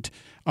night,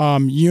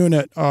 Northern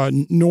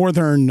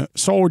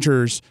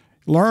soldiers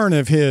learn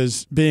of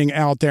his being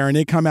out there, and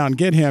they come out and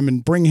get him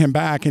and bring him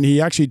back, and he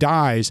actually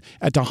dies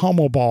at the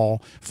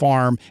Hummelbaugh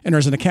farm, and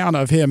there's an account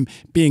of him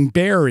being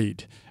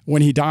buried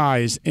when he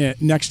dies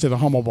next to the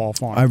Hummelbaugh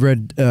farm. I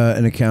read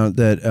an account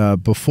that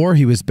before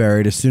he was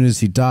buried, as soon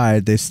as he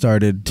died, they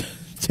started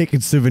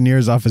taking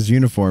souvenirs off his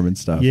uniform and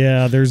stuff.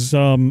 Yeah, there's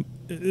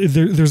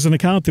an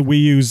account that we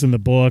use in the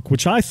book,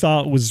 which I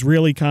thought was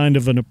really kind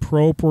of an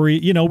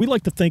appropriate, we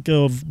like to think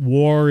of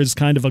war as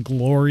kind of a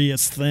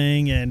glorious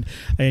thing, and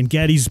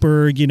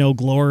Gettysburg,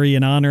 glory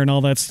and honor and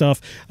all that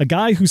stuff. A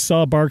guy who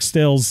saw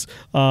Barksdale's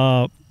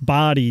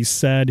body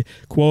said,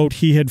 quote,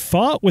 he had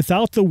fought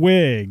without the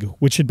wig,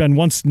 which had been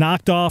once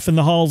knocked off in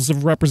the halls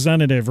of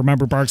Representative.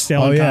 Remember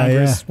Barksdale in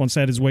Congress once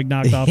had his wig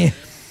knocked off?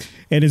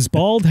 And his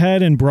bald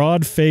head and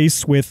broad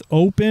face with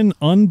open,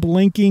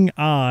 unblinking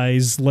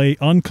eyes lay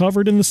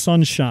uncovered in the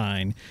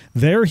sunshine.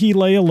 There he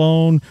lay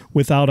alone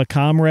without a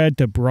comrade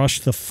to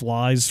brush the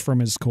flies from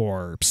his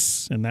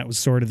corpse. And that was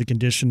sort of the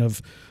condition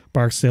of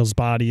Barksdale's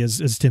body,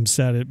 as Tim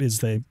said, as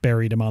they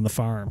buried him on the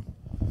farm.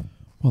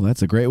 Well,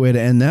 that's a great way to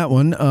end that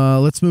one.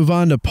 Let's move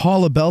on to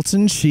Paula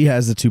Belton. She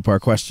has a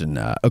two-part question.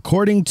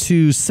 According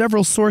to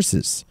several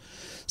sources,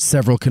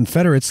 several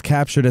Confederates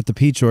captured at the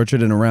Peach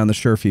Orchard and around the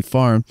Sherfy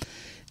farm,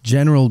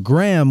 General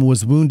Graham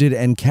was wounded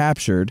and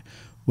captured,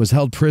 was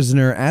held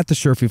prisoner at the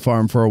Sherfy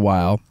farm for a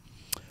while.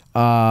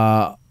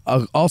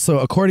 Also,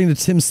 according to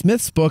Tim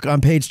Smith's book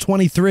on page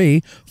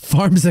 23,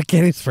 Farms at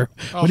Gettysburg.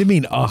 What do you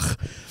mean, ugh?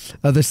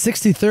 The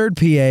 63rd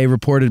PA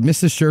reported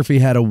Mrs. Sherfy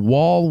had a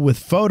wall with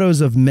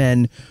photos of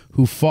men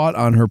who fought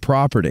on her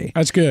property.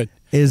 That's good.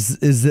 Is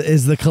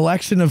the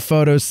collection of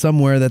photos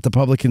somewhere that the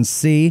public can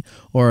see,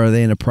 or are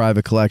they in a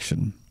private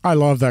collection? I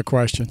love that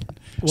question.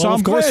 Well, so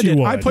I'm glad that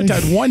I put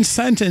that one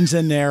sentence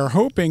in there,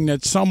 hoping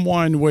that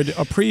someone would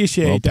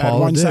appreciate that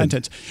one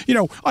sentence.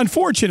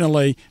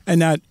 Unfortunately, in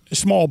that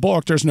small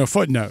book, there's no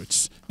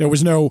footnotes. There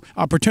was no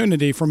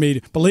opportunity for me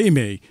to, believe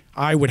me,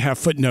 I would have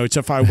footnotes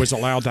if I was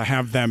allowed to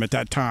have them at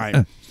that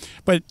time.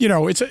 But,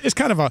 it's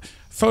kind of a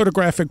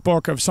photographic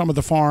book of some of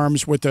the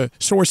farms with the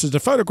sources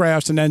of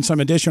photographs and then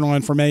some additional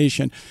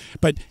information.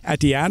 But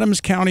at the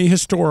Adams County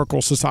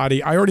Historical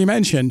Society, I already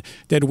mentioned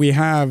that we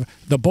have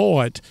the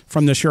bullet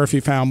from the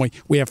Sherfy family,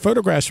 we have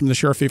photographs from the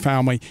Sherfy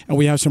family, and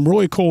we have some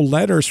really cool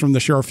letters from the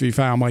Sherfy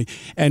family,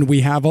 and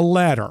we have a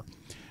letter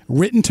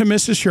written to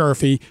Mrs.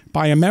 Sherfy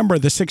by a member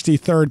of the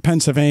 63rd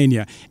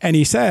Pennsylvania. And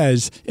he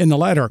says in the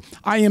letter,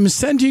 I am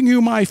sending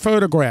you my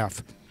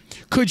photograph.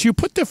 Could you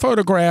put the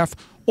photograph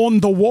on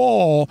the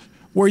wall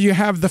where you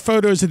have the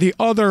photos of the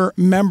other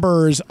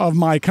members of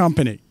my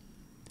company?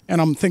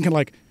 And I'm thinking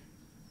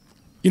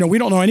we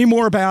don't know any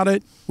more about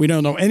it. We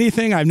don't know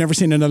anything. I've never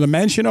seen another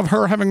mention of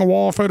her having a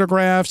wall of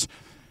photographs.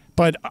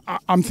 But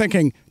I'm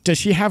thinking, does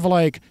she have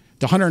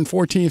the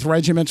 114th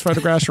Regiment's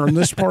photographs are on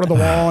this part of the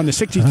wall, and the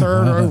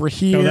 63rd are over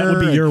here. No, that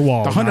would be your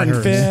wall. The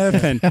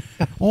 105th, and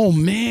oh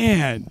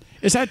man,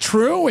 is that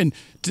true? And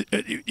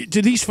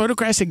do these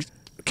photographs?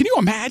 Can you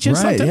imagine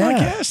something like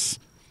this?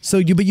 So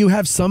you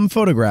have some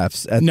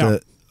photographs at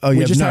the. Oh,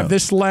 we just have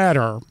this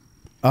letter.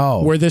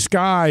 Where this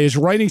guy is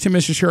writing to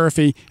Mrs.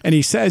 Sherfy, and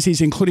he says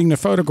he's including the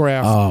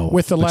photograph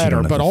with the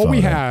letter, but all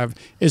we have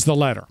is the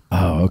letter.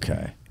 Oh,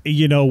 okay.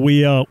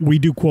 We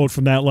do quote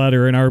from that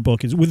letter in our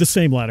book, with the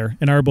same letter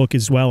in our book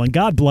as well. And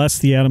God bless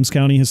the Adams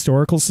County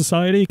Historical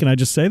Society. Can I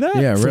just say that?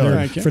 Yeah,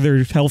 really. For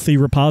their healthy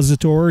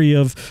repository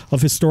of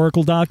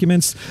historical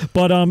documents.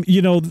 But,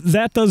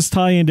 that does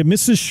tie into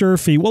Mrs.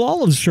 Sherfy. Well,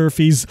 all of the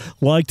Sherfys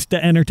liked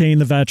to entertain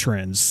the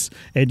veterans.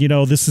 And,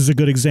 this is a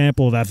good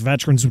example of that. The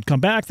veterans would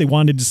come back. They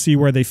wanted to see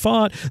where they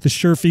fought. The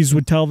Sherfys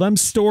would tell them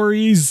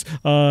stories.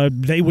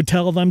 They would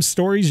tell them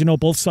stories.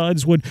 Both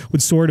sides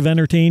would sort of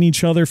entertain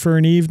each other for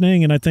an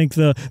evening. And I think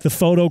the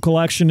photo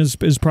collection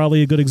is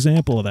probably a good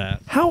example of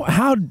that.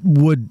 How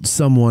would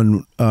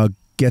someone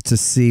get to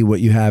see what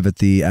you have at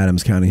the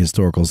Adams County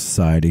Historical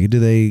Society?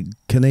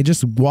 Can they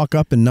just walk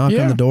up and knock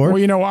on the door?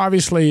 Well,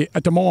 obviously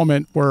at the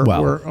moment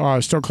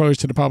we're still closed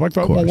to the public,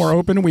 but when we're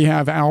open, we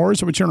have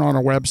hours which are on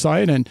our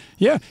website, and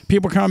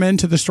people come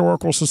into the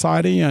Historical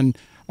Society and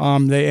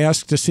They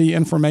ask to see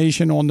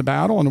information on the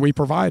battle, and we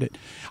provide it.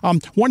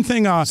 One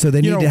thing. So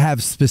they need to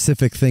have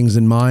specific things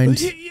in mind.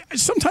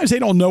 Sometimes they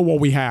don't know what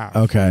we have.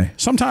 Okay.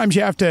 Sometimes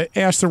you have to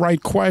ask the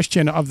right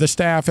question of the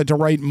staff at the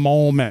right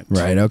moment.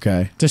 Right.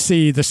 Okay. To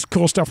see the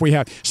cool stuff we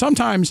have.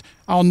 Sometimes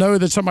I'll know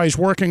that somebody's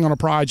working on a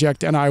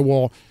project, and I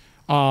will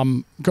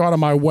go out of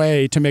my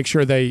way to make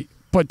sure they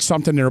put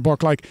something in their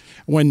book. Like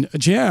when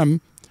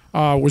Jim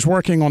was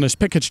working on his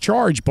Pickett's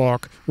Charge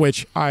book,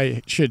 which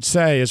I should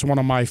say is one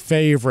of my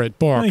favorite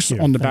books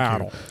on the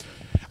battle.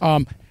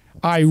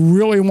 I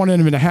really wanted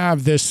him to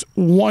have this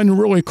one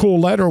really cool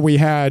letter we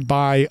had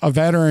by a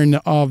veteran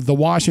of the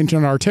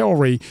Washington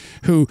Artillery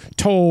who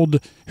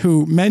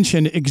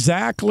mentioned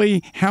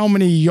exactly how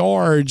many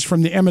yards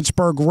from the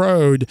Emmitsburg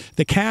Road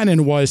the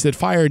cannon was that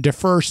fired the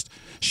first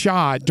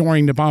shot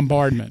during the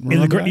bombardment.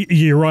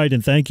 You're right,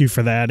 and thank you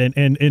for that. And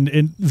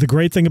the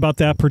great thing about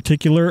that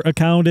particular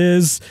account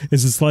is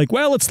it's like,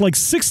 well, it's like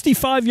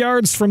 65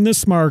 yards from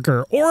this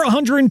marker, or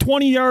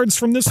 120 yards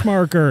from this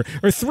marker,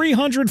 or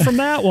 300 from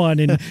that one.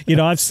 And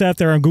I've sat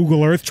there on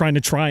Google Earth trying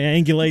to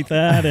triangulate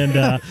that, and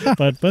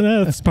but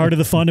that's part of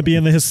the fun of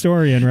being the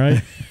historian,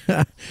 right?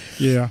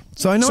 Yeah.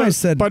 So I know I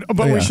said, but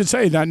we should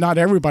say that not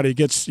everybody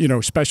gets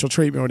special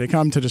treatment when they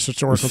come to this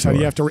historical site.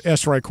 You have to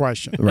ask the right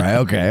question. Right.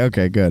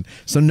 Okay. Good.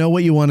 So know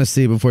what you want to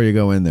see before you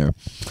go in there.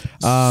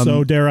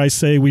 So dare I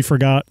say we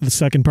forgot the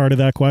second part of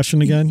that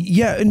question again?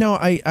 Yeah. No.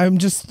 I'm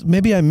just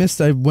maybe I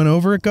missed. I went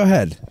over it. Go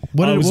ahead.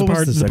 What was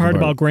the part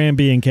about Graham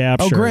being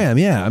captured? Oh, Graham.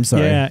 Yeah. I'm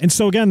sorry. Yeah. And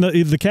so again,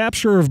 the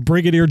capture of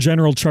Brigadier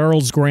General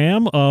Charles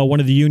Graham, one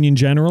of the Union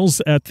generals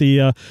at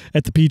the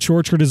Peach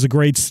Orchard, is a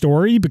great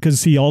story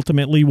because he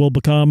ultimately will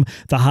become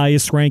the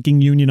highest-ranking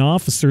Union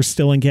officer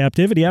still in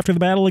captivity after the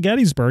Battle of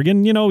Gettysburg.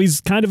 And,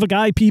 he's kind of a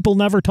guy people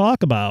never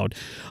talk about.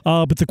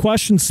 But the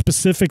question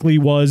specifically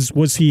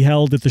was he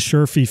held at the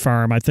Sherfy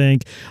farm, I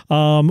think.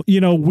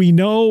 We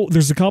know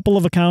there's a couple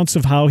of accounts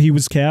of how he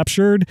was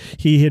captured.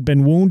 He had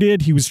been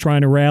wounded. He was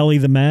trying to rally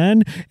the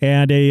men,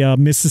 and a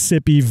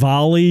Mississippi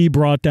volley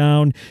brought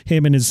down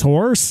him and his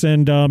horse.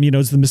 And,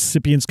 as the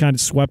Mississippians kind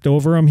of swept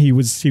over him, he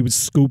was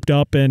scooped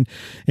up and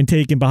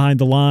taken behind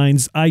the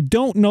lines. I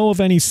don't know of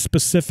any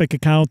specific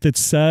account that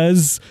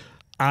says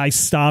I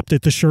stopped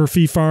at the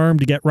Sherfy farm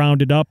to get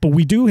rounded up, but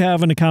we do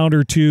have an account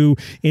or two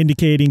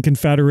indicating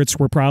Confederates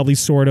were probably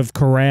sort of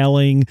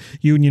corralling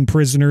Union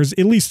prisoners,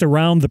 at least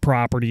around the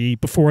property,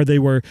 before they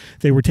were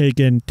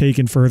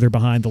taken further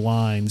behind the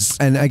lines.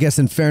 And I guess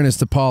in fairness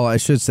to Paula, I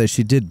should say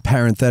she did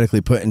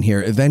parenthetically put in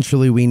here,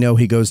 eventually we know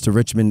he goes to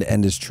Richmond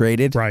and is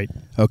traded. Right.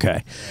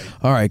 Okay.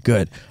 All right,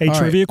 good.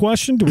 Trivia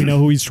question, do we know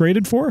who he's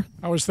traded for?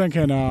 I was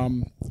thinking,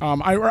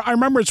 I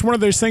remember it's one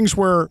of those things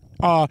where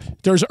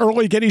there's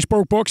early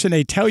Gettysburg books and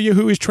they tell you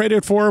who he's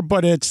traded for,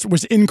 but it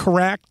was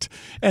incorrect.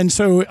 And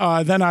so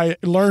then I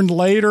learned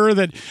later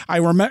that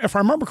if I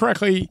remember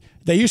correctly,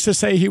 they used to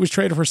say he was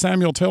traded for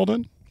Samuel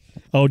Tilden.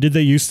 Oh, did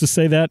they used to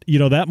say that?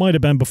 That might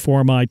have been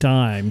before my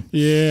time.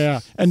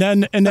 Yeah. And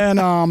then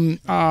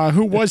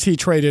who was he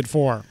traded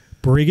for?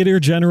 Brigadier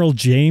General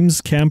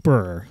James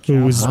Kemper,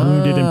 who was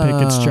wounded in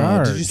Pickett's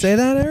charge. Did you say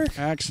that, Eric?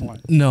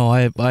 Excellent. No,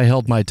 I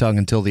held my tongue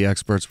until the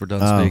experts were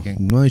done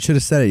speaking. Well, you should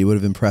have said it. You would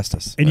have impressed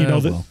us. And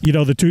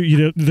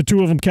the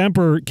two of them,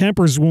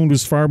 Kemper's wound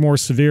was far more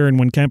severe, and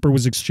when Kemper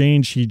was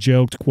exchanged, he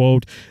joked,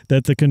 quote,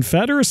 that the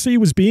Confederacy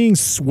was being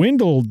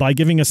swindled by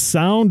giving a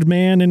sound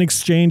man in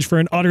exchange for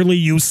an utterly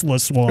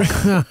useless one. He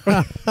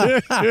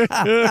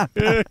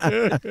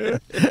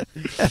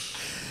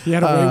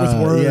had a way with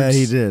words. Yeah,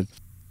 he did.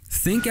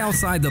 Think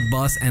outside the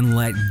bus and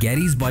let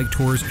Getty's Bike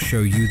Tours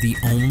show you the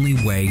only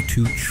way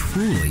to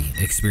truly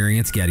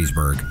experience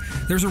Gettysburg.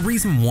 There's a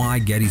reason why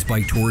Getty's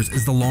Bike Tours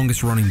is the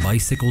longest running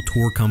bicycle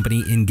tour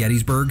company in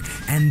Gettysburg,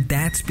 and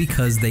that's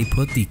because they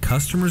put the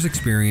customer's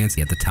experience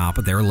at the top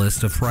of their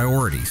list of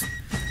priorities.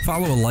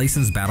 Follow a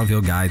licensed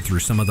battlefield guide through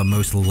some of the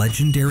most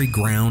legendary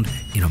ground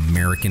in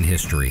American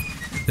history.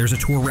 There's a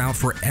tour route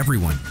for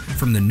everyone,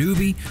 from the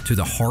newbie to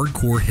the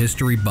hardcore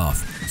history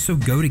buff. So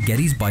go to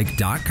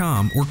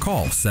gettysbike.com or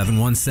call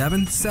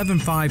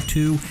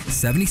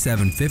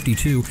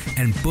 717-752-7752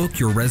 and book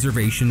your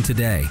reservation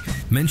today.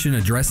 Mention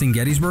addressing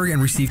Gettysburg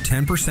and receive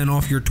 10%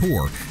 off your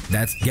tour.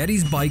 That's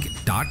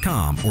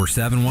gettysbike.com or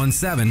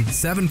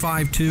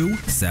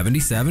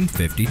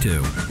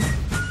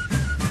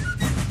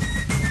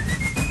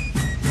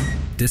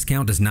 717-752-7752.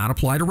 Discount does not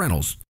apply to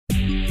rentals.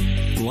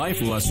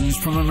 Life lessons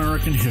from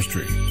American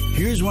history.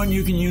 Here's one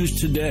you can use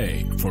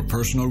today for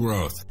personal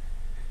growth.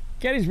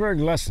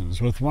 Gettysburg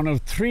Lessons with one of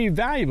 3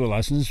 valuable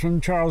lessons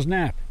from Charles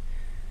Knapp.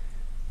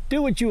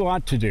 Do what you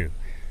ought to do.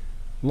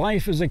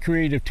 Life is a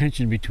creative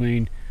tension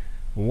between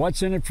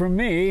what's in it for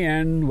me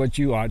and what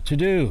you ought to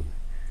do,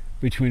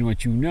 between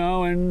what you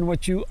know and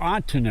what you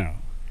ought to know,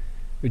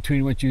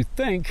 between what you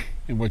think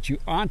and what you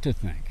ought to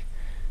think,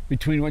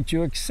 between what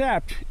you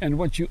accept and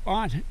what you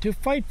ought to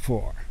fight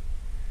for.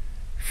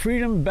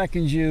 Freedom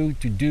beckons you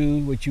to do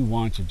what you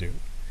want to do,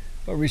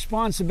 but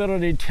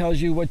responsibility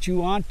tells you what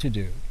you ought to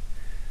do.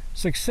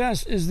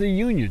 Success is the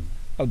union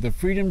of the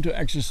freedom to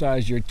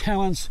exercise your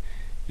talents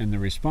and the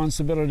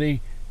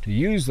responsibility to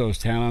use those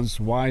talents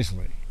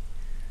wisely.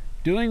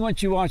 Doing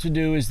what you ought to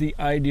do is the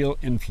ideal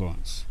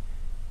influence.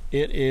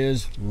 It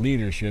is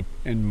leadership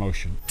in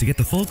motion. To get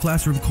the full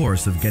classroom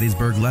course of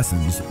Gettysburg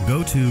Lessons,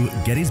 go to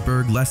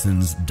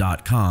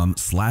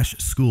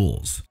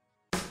gettysburglessons.com/schools.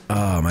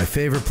 My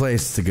favorite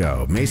place to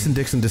go,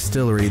 Mason-Dixon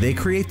Distillery. They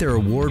create their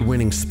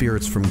award-winning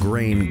spirits from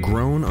grain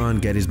grown on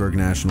Gettysburg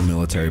National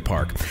Military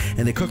Park,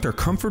 and they cook their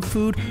comfort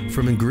food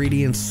from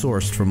ingredients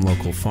sourced from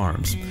local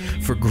farms.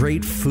 For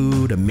great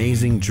food,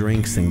 amazing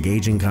drinks,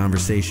 engaging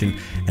conversation,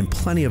 and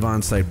plenty of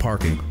on-site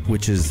parking,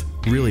 which is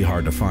really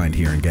hard to find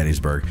here in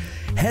Gettysburg,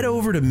 head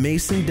over to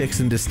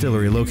Mason-Dixon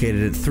Distillery,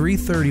 located at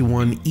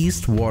 331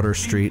 East Water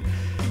Street.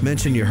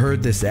 Mention you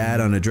heard this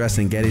ad on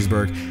Addressing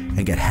Gettysburg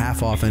and get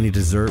half off any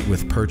dessert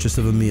with purchase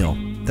of a meal.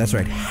 That's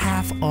right,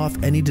 half off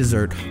any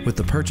dessert with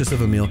the purchase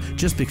of a meal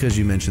just because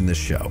you mentioned this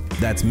show.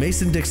 That's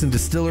Mason-Dixon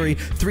Distillery,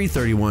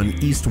 331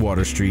 East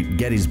Water Street,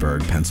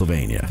 Gettysburg,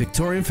 Pennsylvania.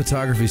 Victorian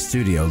Photography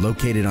Studio,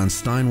 located on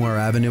Steinwar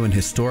Avenue in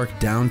historic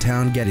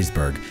downtown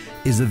Gettysburg,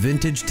 is a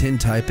vintage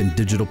tintype and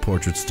digital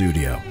portrait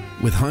studio.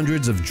 With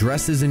hundreds of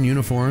dresses and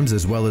uniforms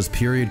as well as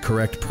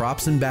period-correct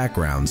props and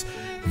backgrounds,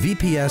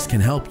 VPS can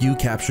help you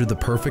capture the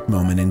perfect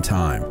moment in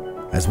time.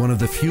 As one of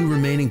the few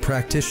remaining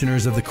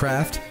practitioners of the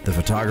craft, the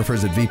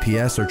photographers at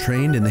VPS are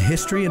trained in the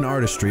history and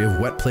artistry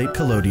of wet plate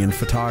collodion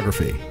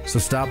photography. So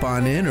stop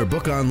on in or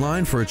book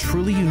online for a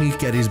truly unique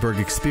Gettysburg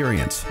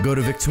experience. Go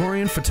to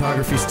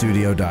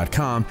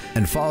VictorianPhotographyStudio.com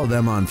and follow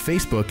them on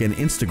Facebook and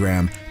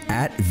Instagram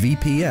at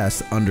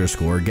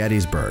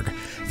VPS_Gettysburg.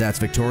 That's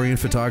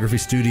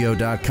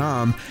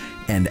VictorianPhotographyStudio.com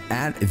and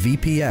at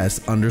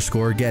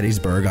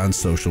VPS_Gettysburg on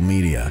social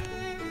media.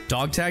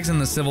 Dog tags in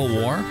the Civil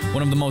War,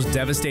 one of the most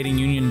devastating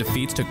Union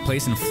defeats, took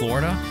place in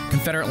Florida.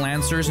 Confederate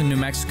Lancers in New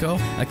Mexico,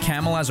 a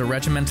camel as a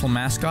regimental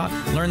mascot.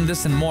 Learn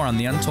this and more on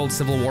the Untold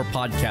Civil War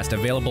podcast,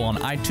 available on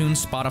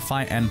iTunes,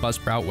 Spotify, and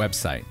Buzzsprout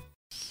website.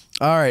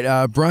 All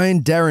right,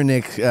 Brian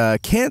Derenick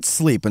can't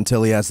sleep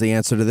until he has the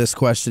answer to this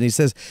question. He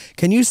says,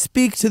 can you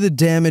speak to the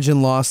damage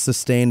and loss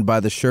sustained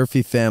by the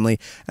Sherfy family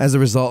as a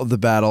result of the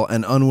battle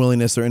and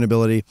unwillingness or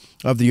inability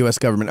of the U.S.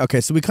 government? Okay,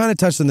 so we kind of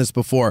touched on this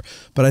before,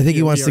 but I think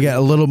he wants to get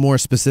a little more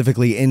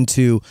specifically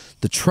into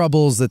the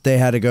troubles that they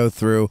had to go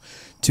through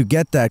to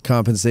get that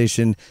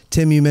compensation.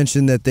 Tim, you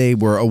mentioned that they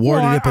were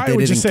awarded it, but they didn't get it. I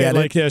would just say it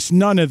like this.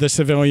 None of the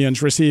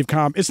civilians receive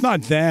It's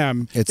not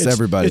them. It's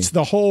everybody. It's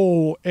the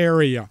whole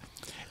area.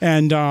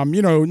 And, none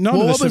of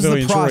the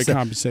civilians were really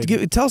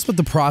compensated. Tell us what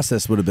the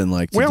process would have been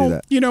like to do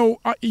that.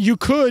 You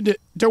could,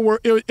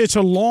 it's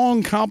a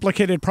long,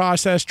 complicated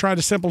process. Try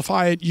to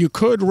simplify it. You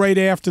could, right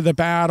after the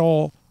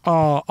battle,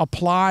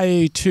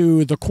 apply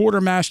to the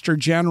quartermaster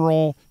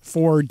general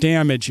for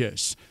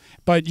damages.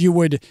 But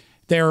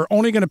they're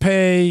only going to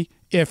pay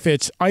if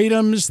it's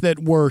items that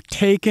were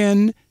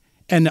taken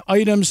and the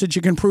items that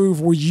you can prove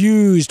were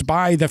used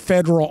by the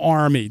federal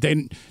army.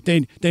 They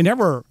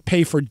never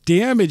pay for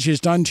damages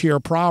done to your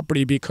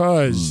property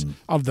because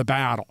of the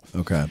battle.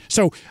 Okay.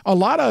 So a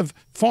lot of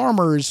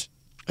farmers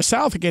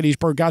south of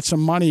Gettysburg got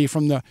some money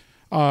from the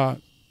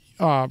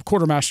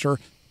quartermaster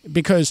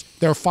because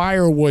their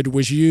firewood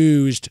was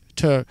used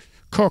to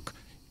cook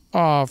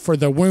for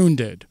the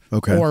wounded.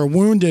 Okay. Or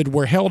wounded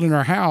were held in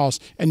their house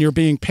and you're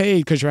being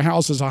paid because your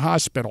house is a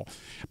hospital.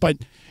 But,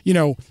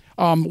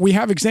 we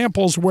have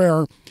examples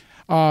where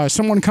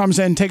someone comes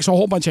in, takes a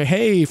whole bunch of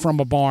hay from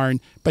a barn,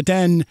 but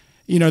then,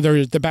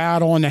 there's the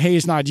battle and the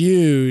hay's not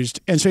used.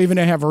 And so even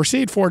if they have a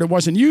receipt for it, it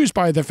wasn't used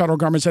by the federal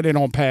government, so they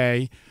don't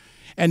pay.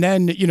 And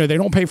then, they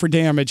don't pay for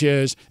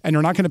damages, and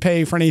they're not going to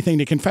pay for anything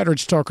the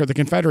Confederates took or the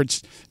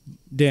Confederates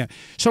did.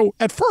 So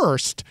at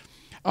first,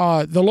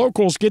 the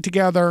locals get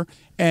together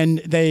and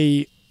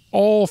they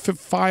all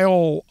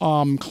file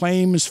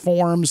claims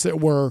forms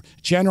that were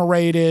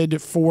generated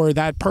for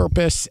that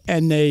purpose,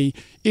 and they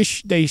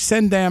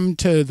send them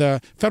to the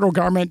federal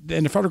government,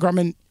 and the federal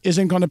government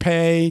isn't going to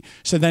pay.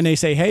 So then they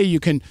say, hey, you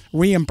can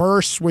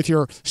reimburse with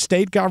your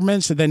state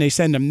government. So then they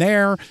send them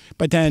there,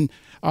 but then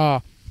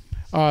the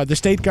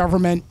state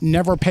government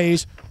never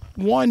pays.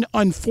 One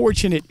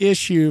unfortunate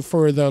issue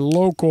for the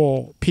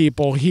local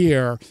people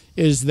here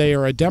is they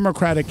are a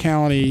Democratic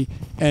county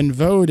and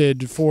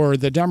voted for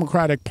the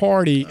Democratic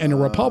Party, and the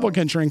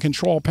Republicans are in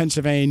control of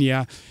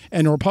Pennsylvania,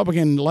 and the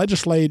Republican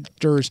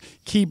legislators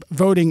keep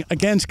voting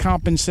against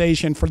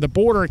compensation for the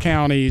border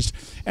counties,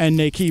 and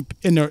they keep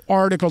in the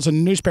articles in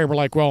the newspaper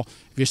like, well,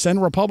 if you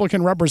send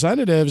Republican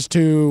representatives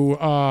to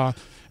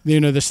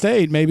the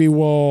state, maybe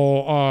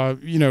we'll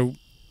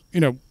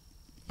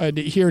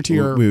adhere to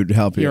your, we would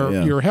help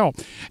your help.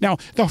 Now,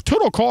 the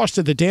total cost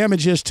of the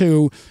damages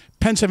to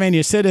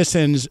Pennsylvania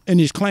citizens in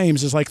these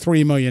claims is like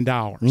 $3 million.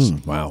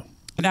 Wow.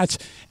 And that's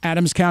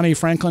Adams County,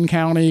 Franklin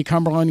County,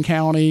 Cumberland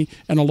County,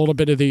 and a little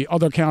bit of the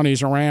other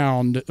counties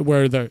around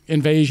where the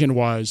invasion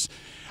was.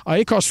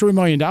 It cost $3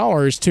 million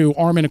to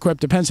arm and equip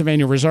the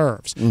Pennsylvania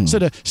reserves. So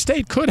the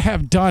state could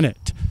have done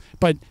it,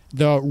 but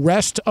the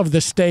rest of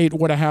the state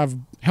would have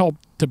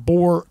helped to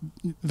bore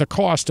the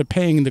cost of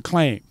paying the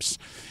claims.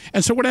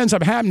 And so what ends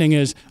up happening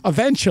is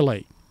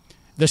eventually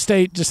the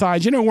state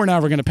decides, we're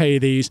never going to pay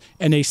these,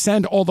 and they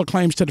send all the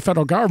claims to the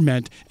federal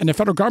government, and the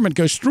federal government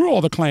goes through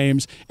all the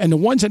claims, and the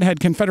ones that had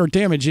Confederate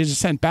damages are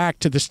sent back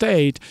to the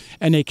state,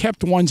 and they kept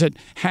the ones that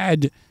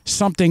had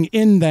something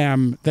in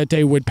them that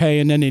they would pay,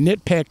 and then they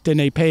nitpicked and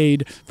they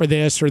paid for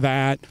this or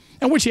that.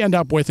 And what you end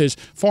up with is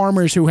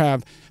farmers who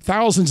have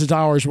thousands of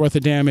dollars worth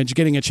of damage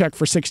getting a check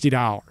for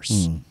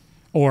 $60.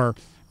 Or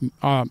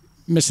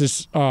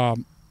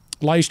Mrs.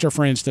 Leister,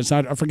 for instance,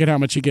 I forget how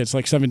much she gets,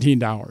 like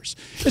 $17.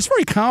 It's a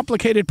very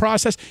complicated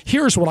process.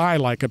 Here's what I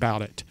like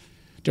about it.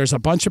 There's a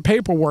bunch of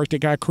paperwork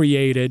that got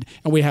created,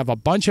 and we have a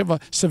bunch of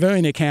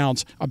civilian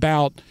accounts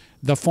about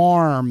the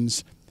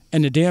farms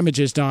and the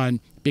damages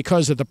done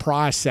because of the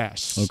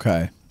process.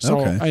 Okay. So,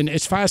 and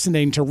it's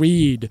fascinating to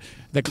read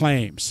the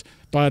claims.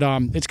 But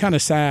it's kind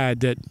of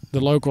sad that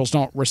the locals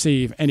don't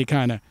receive any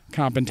kind of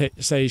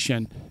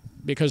compensation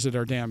because of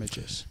their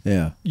damages.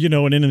 Yeah.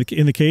 And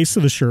in the case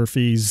of the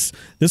Sherfies,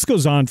 this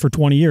goes on for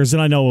 20 years.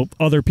 And I know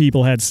other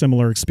people had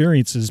similar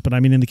experiences, but I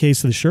mean, in the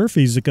case of the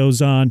Sherfies, it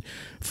goes on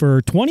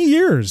for 20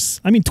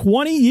 years. I mean,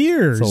 20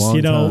 years. It's a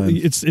long time.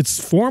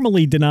 It's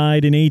formally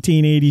denied in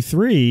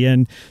 1883.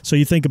 And so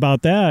you think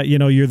about that,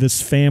 you're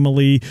this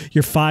family,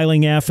 you're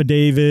filing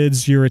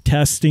affidavits, you're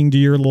attesting to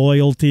your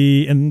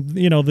loyalty, and,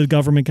 the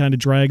government kind of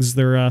drags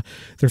their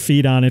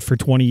feet on it for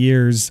 20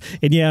 years.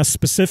 And yeah,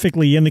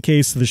 specifically in the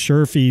case of the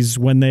Sherfies,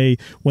 when they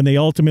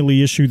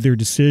ultimately issued their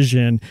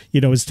decision,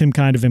 as Tim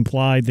kind of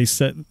implied, they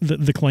said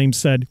the claim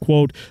said,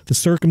 quote, "The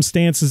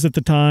circumstances at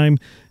the time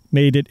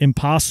made it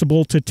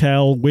impossible to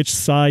tell which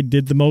side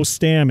did the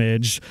most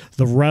damage.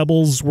 The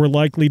rebels were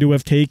likely to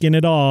have taken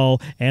it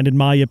all, and in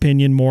my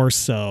opinion, more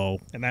so."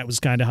 And that was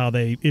kind of how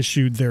they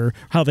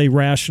how they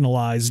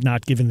rationalized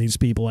not giving these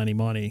people any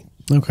money.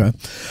 Okay.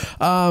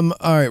 All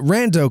right.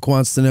 Randoke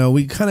wants to know,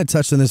 we kind of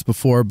touched on this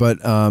before,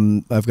 but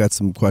I've got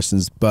some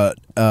questions. But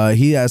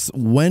he asks,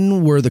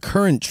 when were the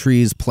current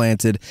trees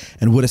planted,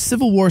 and would a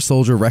Civil War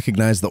soldier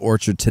recognize the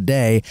orchard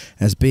today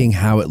as being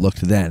how it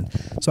looked then?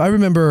 So I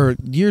remember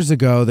years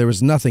ago, there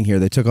was nothing here.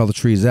 They took all the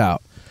trees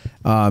out.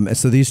 And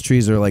so these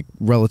trees are like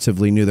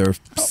relatively new. They're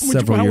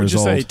several years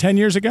old. Would you say 10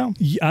 years ago?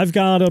 I've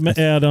got them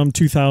at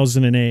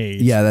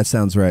 2008. Yeah, that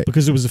sounds right.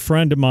 Because it was a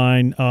friend of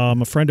mine,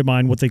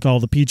 what they call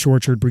the Peach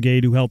Orchard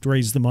Brigade, who helped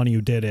raise the money, who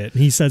did it.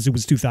 He says it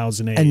was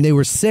 2008. And they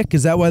were sick?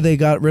 Is that why they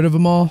got rid of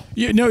them all?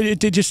 They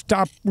just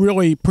stopped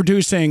really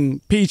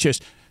producing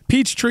peaches. The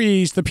peach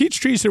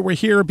trees that were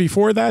here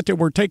before that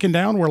were taken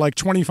down were like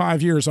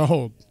 25 years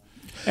old.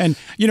 And,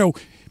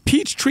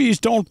 peach trees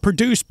don't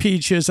produce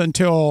peaches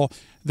until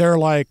they're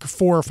like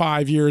 4 or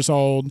 5 years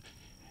old,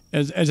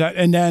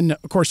 and then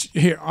of course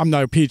here I'm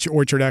no peach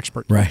orchard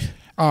expert, right?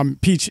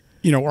 Peach,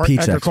 peach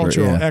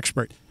agricultural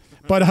expert,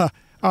 but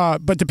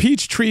the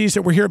peach trees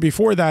that were here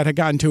before that had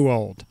gotten too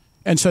old,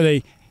 and so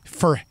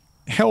for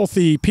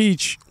healthy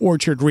peach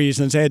orchard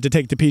reasons, they had to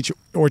take the peach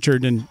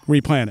orchard and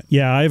replant it.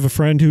 Yeah, I have a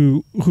friend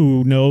who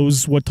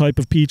knows what type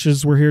of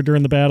peaches were here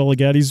during the Battle of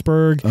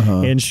Gettysburg,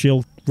 and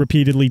she'll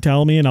repeatedly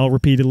tell me, and I'll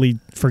repeatedly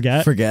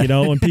forget.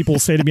 And people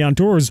say to me on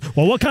tours,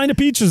 "Well, what kind of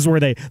peaches were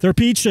they?" They're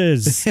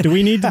peaches. Do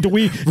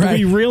we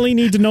really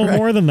need to know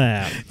more than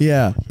that?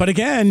 Yeah. But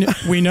again,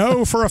 we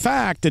know for a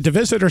fact that the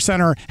visitor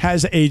center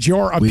has a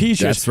jar of peaches.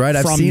 That's right.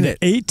 I've seen it.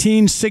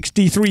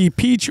 1863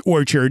 peach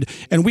orchard,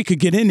 and we could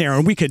get in there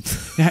and we could,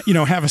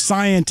 have a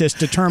scientist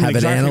determine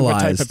exactly what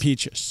type of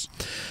peaches.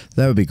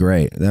 That would be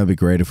great. That would be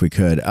great if we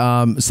could.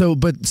 So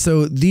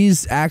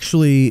these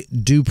actually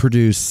do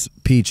produce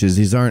peaches.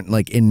 These aren't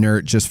like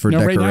inert just for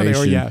decoration. Right now they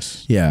are,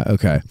 yes. Yeah.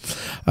 Okay.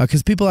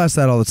 Because people ask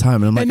that all the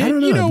time, and I'm like, I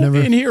don't know.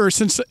 In here,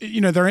 since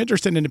they're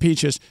interested in the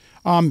peaches,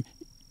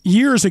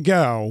 years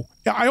ago,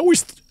 I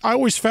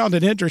always found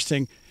it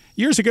interesting.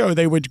 Years ago,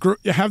 they would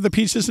have the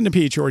peaches in the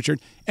peach orchard,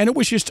 and it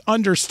was just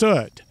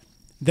understood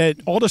that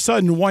all of a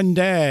sudden one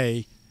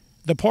day,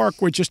 the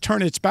park would just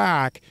turn its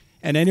back,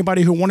 and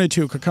anybody who wanted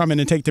to could come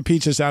in and take the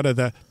peaches out of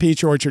the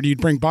peach orchard.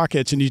 You'd bring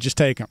buckets and you just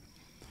take them.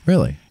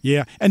 Really?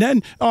 Yeah. And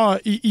then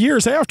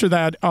years after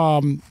that,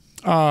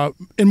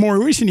 in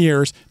more recent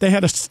years, they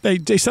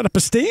set up a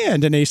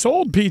stand and they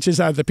sold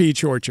peaches out of the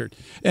peach orchard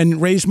and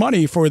raised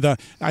money for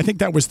I think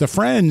that was the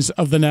Friends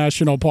of the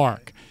National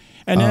Park.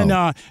 And then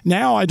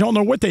now I don't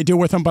know what they do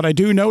with them, but I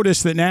do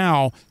notice that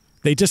now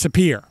they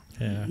disappear.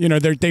 Yeah.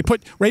 They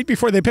put, right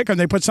before they pick them,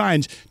 they put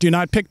signs, "Do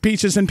not pick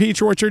peaches in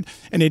peach orchard,"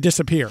 and they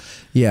disappear.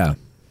 Yeah.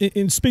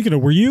 And speaking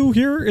of, were you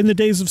here in the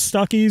days of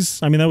Stuckey's?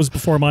 I mean, that was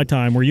before my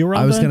time. Were you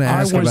around? I was going to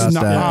ask about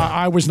that.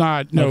 I was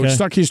not. No, okay.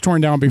 Stuckey's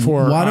torn down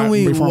before. Why don't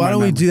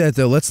we do that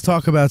though? Let's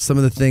talk about some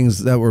of the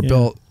things that were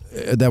built,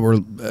 that were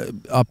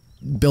up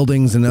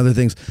buildings and other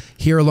things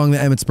here along the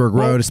Emmitsburg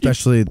Road,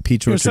 especially the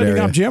Peach Orchard area.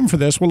 Setting up Jim for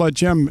this. We'll let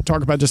Jim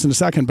talk about this in a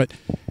second. But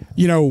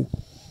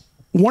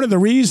one of the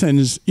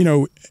reasons,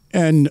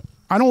 and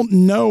I don't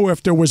know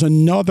if there was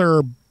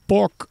another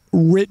book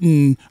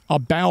written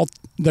about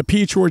the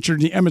Peach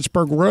Orchard, the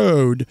Emmitsburg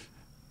Road,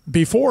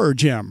 before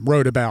Jim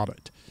wrote about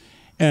it,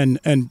 and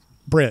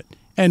Britt.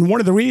 And one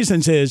of the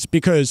reasons is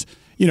because,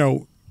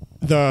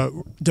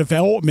 the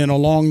development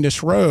along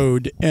this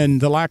road and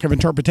the lack of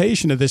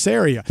interpretation of this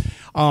area.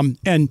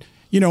 And,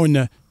 you know, in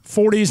the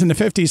 40s and the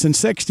 50s and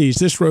 60s,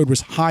 this road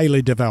was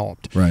highly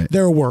developed. Right.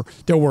 There were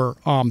 4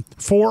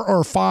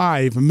 or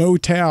 5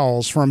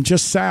 motels from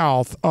just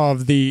south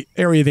of the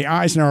area of the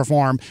Eisenhower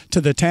farm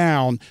to the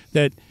town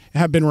that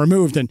have been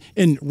removed,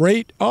 and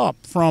right up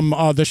from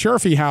the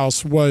Sherfy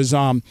house was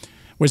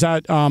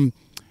at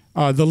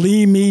the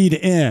Lee Mead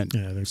Inn,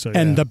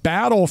 and the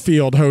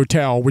Battlefield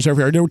Hotel was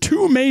over here. There were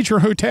 2 major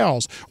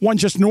hotels, one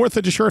just north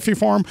of the Sherfy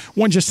farm,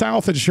 one just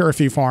south of the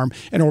Sherfy farm,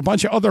 and there were a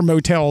bunch of other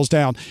motels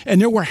down.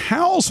 And there were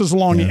houses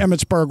along the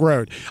Emmitsburg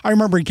Road. I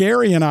remember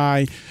Gary and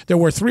I, there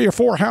were 3 or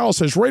 4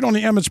 houses right on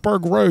the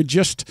Emmitsburg Road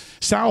just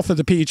south of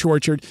the Peach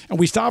Orchard, and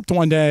we stopped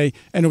one day,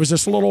 and there was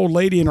this little old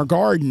lady in her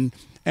garden,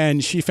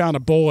 and she found a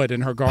bullet in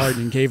her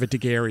garden and gave it to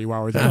Gary while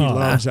we were there. He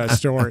loves that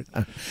story.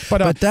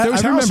 But those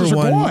I remember houses are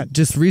one gone.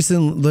 just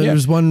recently. There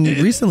was one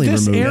recently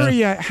this removed. This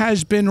area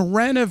has been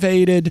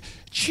renovated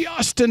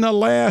just in the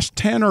last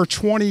 10 or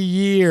 20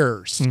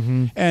 years.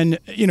 Mm-hmm. And,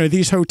 you know,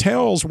 these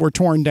hotels were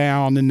torn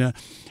down in the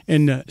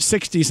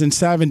 60s and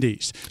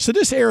 70s. So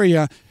this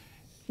area,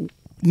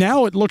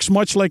 now it looks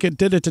much like it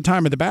did at the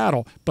time of the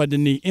battle, but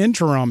in the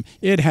interim,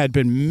 it had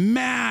been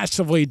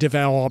massively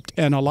developed,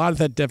 and a lot of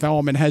that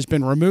development has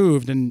been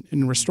removed and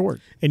restored.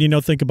 And, you know,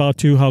 think about,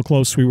 too, how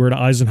close we were to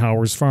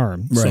Eisenhower's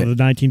farm. Right. So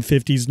the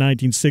 1950s,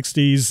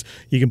 1960s,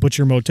 you can put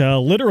your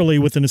motel literally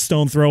within a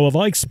stone throw of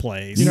Ike's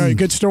place. You know, a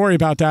good story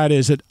about that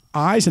is that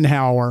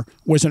Eisenhower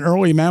was an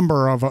early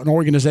member of an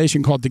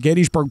organization called the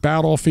Gettysburg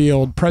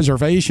Battlefield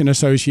Preservation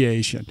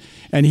Association,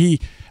 and he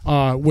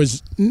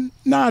was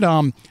not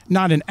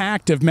an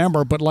active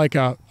member, but like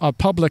a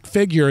public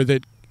figure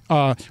that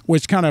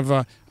was kind of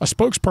a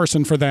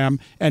spokesperson for them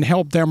and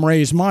helped them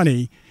raise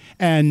money.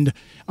 And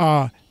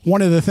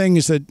one of the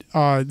things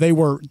that they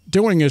were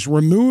doing is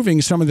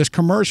removing some of this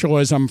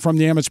commercialism from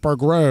the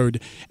Emmitsburg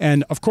Road.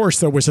 And, of course,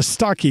 there was a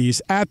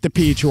Stuckey's at the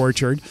Peach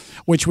Orchard,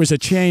 which was a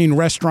chain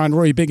restaurant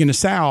really big in the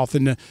South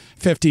in the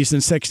 50s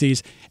and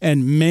 60s.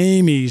 And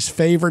Mamie's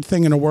favorite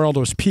thing in the world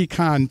was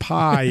pecan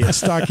pie at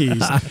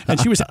Stuckey's. And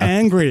she was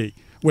angry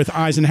with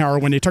Eisenhower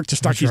when they took the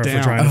Stuckey's down.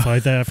 For trying to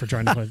fight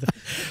that.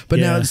 But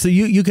now, so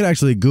you could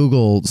actually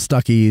Google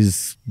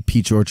Stuckey's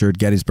Peach Orchard,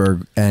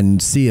 Gettysburg,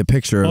 and see a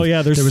picture. Oh,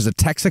 yeah. There was a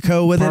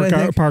Texaco with it, I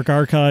think. Park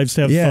Archives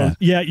have fun.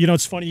 Yeah, you know,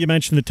 it's funny you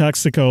mentioned the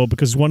Texaco,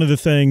 because one of the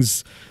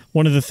things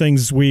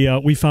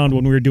we found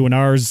when we were doing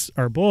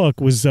our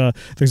book was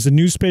there's a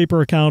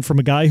newspaper account from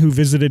a guy who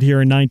visited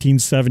here in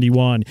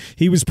 1971.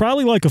 He was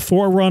probably like a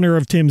forerunner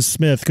of Tim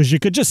Smith, because you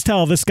could just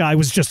tell this guy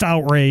was just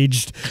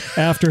outraged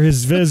after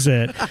his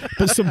visit.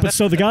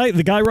 So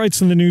the guy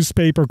writes in the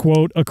newspaper,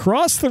 quote,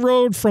 "Across the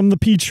road from the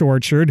Peach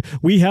Orchard,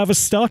 we have a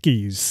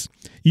Stuckey's.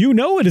 You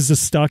know it is a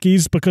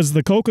Stuckey's because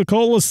the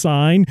Coca-Cola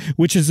sign,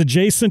 which is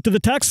adjacent to the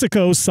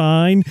Texaco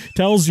sign,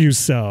 tells you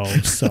so."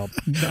 So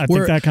I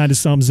think that kind of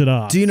sums it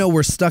up. Do you know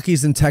where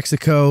Stuckey's and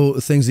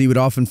Texaco, things that you would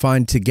often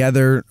find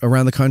together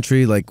around the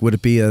country? Like, would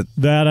it be a...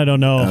 That I don't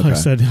know. Okay. I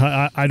said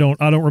I don't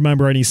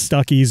remember any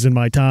Stuckey's in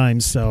my time,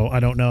 so I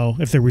don't know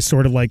if there was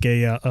sort of like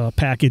a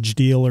package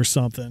deal or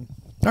something.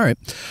 All right.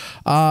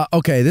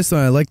 Okay, this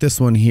one, I like this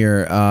one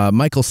here.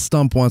 Michael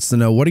Stump wants to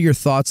know, what are your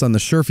thoughts on the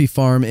Sherfy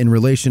farm in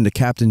relation to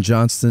Captain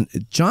Johnston?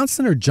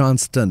 Johnston or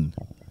Johnston?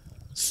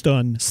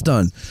 Stun.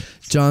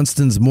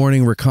 Johnston's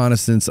morning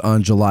reconnaissance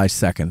on July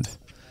 2nd.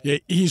 Yeah,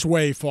 he's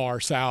way far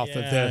south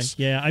of this.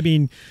 Yeah, I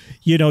mean,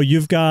 you know,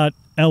 you've got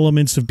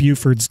elements of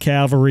Buford's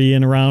cavalry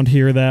in around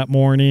here that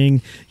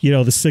morning. You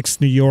know, the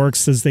 6th New York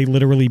says they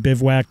literally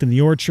bivouacked in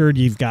the orchard.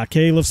 You've got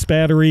Caliph's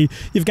battery.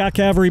 You've got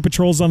cavalry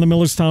patrols on the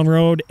Millerstown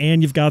Road,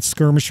 and you've got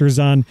skirmishers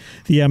on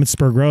the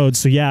Emmitsburg Road.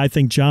 So, yeah, I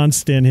think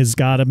Johnston has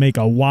got to make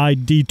a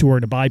wide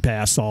detour to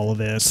bypass all of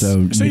this.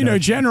 So you know,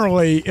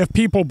 generally, if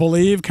people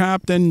believe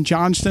Captain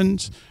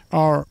Johnston's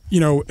a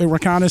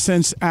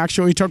reconnaissance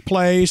actually took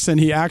place and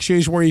he actually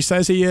is where he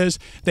says he is,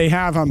 they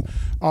have him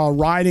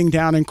riding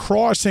down and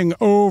crossing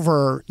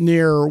over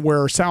near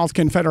where South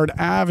Confederate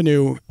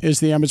Avenue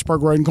is the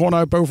Emmitsburg Road and going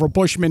up over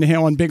Bushman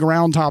Hill and Big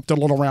Round Top to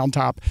Little Round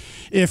Top.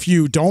 If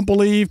you don't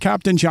believe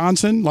Captain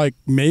Johnson, like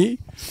me,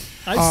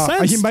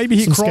 maybe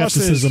he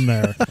crosses skepticism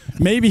there.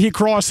 Maybe he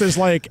crosses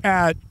like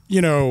at,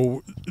 you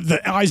know,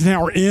 the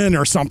Eisenhower Inn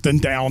or something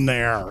down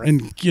there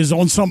and is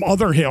on some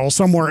other hill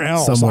somewhere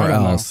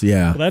else.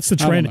 Yeah. Well, that's the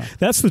trend.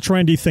 That's the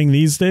trendy thing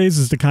these days,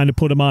 is to kind of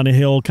put him on a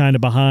hill kind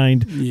of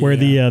behind where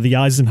the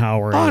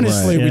Eisenhower is.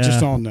 Honestly, we just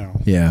don't know.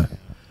 Yeah.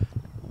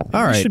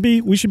 All right.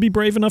 We should be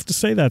brave enough to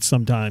say that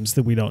sometimes,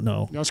 that we don't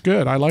know. That's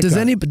good. I like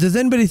that. Does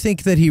anybody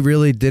think that he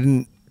really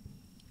didn't?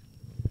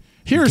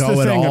 Here's the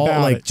thing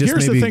about it.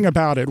 Here's the thing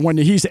about it. When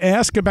he's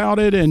asked about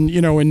it, and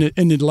you know, in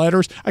the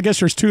letters, I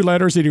guess there's 2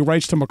 letters that he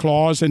writes to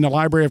McLaws in the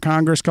Library of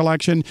Congress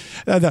collection.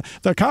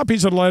 The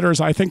copies of the letters,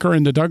 I think, are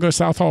in the Douglas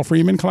Southall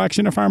Freeman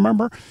collection, if I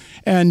remember.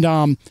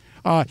 And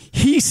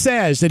he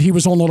says that he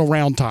was on Little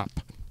Round Top.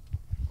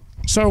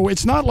 So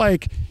it's not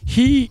like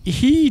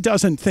he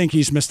doesn't think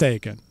he's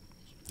mistaken.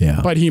 Yeah.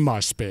 But he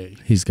must be.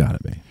 He's got to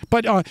be.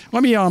 But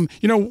let me,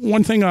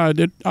 one thing, I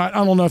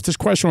don't know if this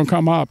question will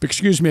come up.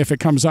 Excuse me if it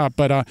comes up,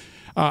 but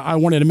I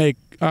wanted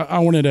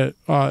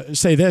to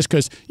say this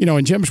because,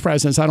 in Jim's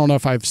presence, I don't know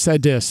if I've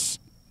said this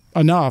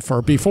enough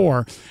or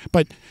before,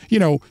 but,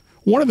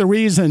 one of the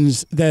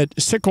reasons that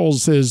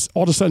Sickles is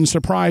all of a sudden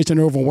surprised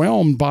and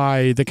overwhelmed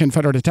by the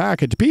Confederate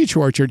attack at the Peach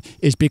Orchard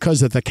is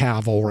because of the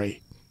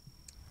cavalry.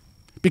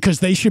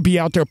 Because they should be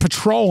out there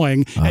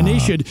patrolling and they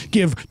should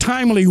give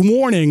timely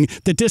warning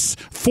that this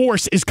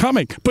force is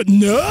coming. But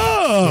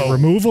no! The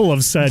removal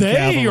of said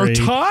cavalry. They are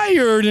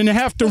tired and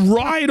have to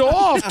ride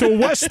off to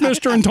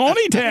Westminster and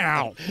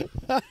Tonytown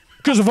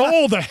because of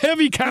all the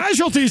heavy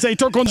casualties they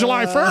took on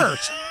July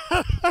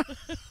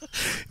 1st.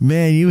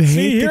 Man, you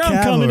hate here the I'm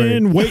cavalry. coming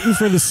in waiting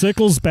for the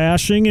Sickles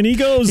bashing, and he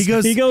goes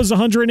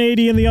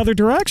 180 in the other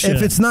direction.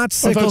 If it's not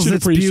Sickles, you'd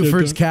it's appreciate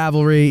Buford's that.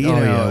 cavalry. You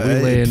know, yeah, we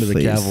lay into the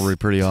please. cavalry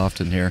pretty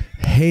often here.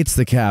 Hates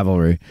the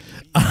cavalry.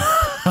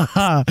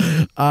 All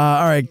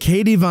right,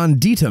 Katie Von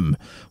Dietem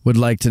would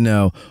like to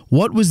know,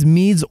 what was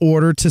Meade's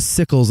order to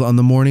Sickles on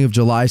the morning of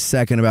July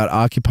 2nd about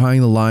occupying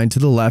the line to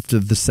the left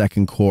of the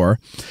 2nd Corps?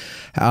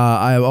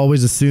 I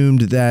always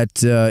assumed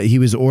that he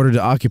was ordered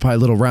to occupy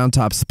Little Round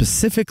Top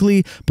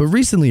specifically, but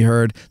recently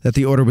heard that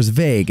the order was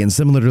vague and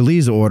similar to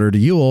Lee's order to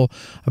Ewell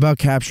about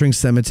capturing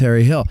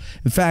Cemetery Hill.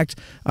 In fact,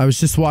 I was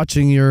just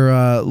watching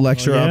your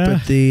lecture up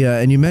at the,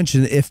 and you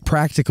mentioned if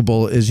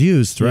practicable is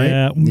used, right?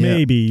 Yeah,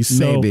 maybe. Yeah,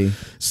 So, maybe.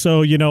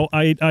 So,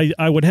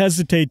 I would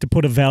hesitate to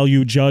put a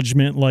value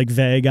judgment like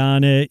vague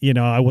on it.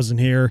 I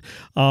wasn't here.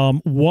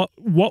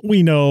 What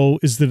we know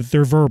is that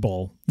they're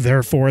verbal.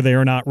 Therefore, they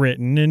are not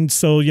written, and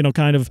so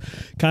kind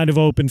of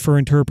open for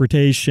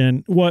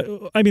interpretation.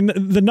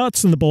 The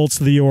nuts and the bolts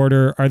of the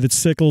order are that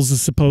Sickles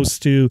is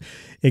supposed to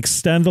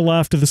extend the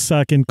left of the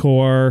 2nd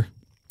Corps,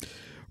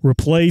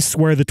 replace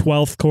where the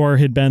 12th Corps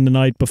had been the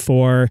night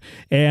before,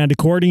 and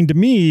according to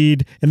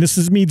Meade, and this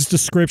is Meade's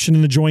description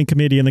in the Joint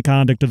Committee on the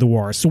Conduct of the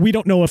War, so we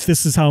don't know if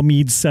this is how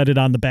Meade said it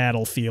on the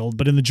battlefield,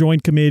 but in the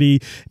Joint Committee,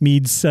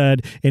 Meade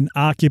said, and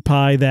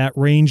occupy that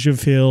range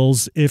of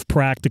hills if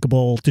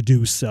practicable to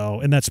do so,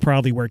 and that's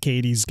probably where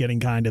Katie's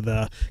getting kind of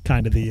the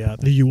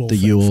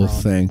Ewell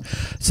thing.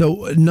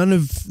 So none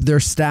of their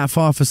staff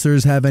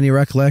officers have any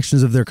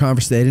recollections of their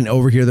conversation. They didn't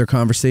overhear their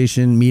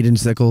conversation, Meade and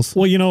Sickles.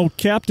 Well,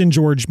 Captain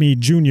George Meade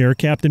Jr.,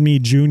 Captain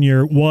Meade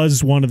Jr.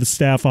 was one of the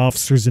staff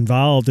officers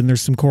involved, and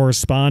there's some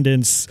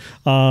correspondence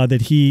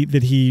that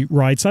he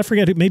writes. I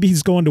forget, maybe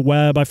he's going to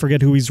Webb. I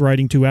forget who he's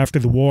writing to after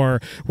the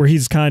war,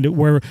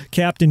 where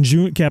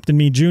Captain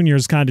Meade Jr.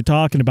 is kind of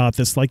talking about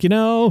this, like,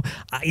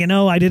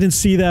 I didn't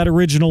see that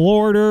original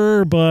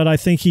order, but I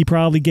think he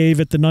probably gave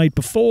it the night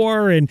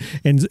before, and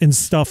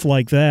stuff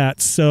like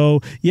that.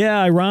 So yeah,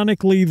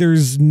 ironically,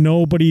 there's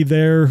nobody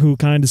there who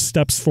kind of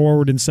steps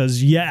forward and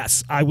says,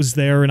 yes, I was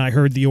there and I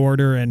heard the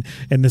order and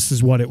this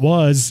is what it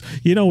was,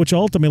 which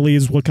ultimately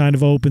is what kind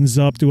of opens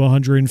up to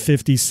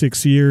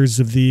 156 years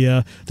of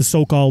the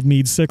so-called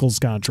Meade-Sickles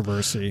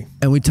controversy.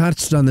 And we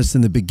touched on this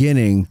in the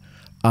beginning,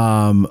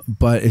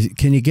 but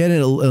can you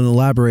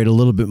elaborate a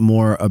little bit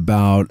more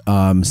about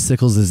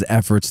Sickles'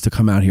 efforts to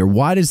come out here?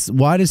 Why does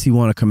he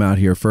want to come out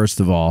here, first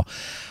of all?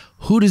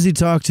 Who does he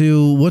talk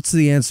to? What's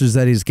the answers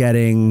that he's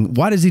getting?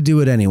 Why does he do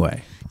it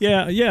anyway?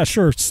 Yeah,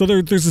 sure. So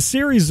there's a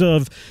series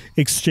of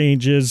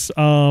exchanges.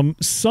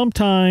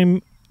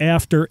 Sometime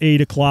after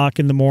 8 o'clock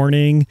in the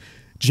morning,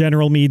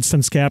 General Meade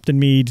sends Captain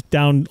Meade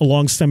down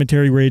along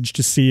Cemetery Ridge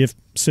to see if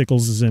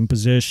Sickles is in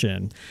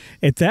position.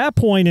 At that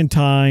point in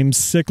time,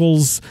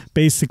 Sickles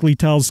basically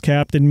tells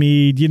Captain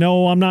Meade,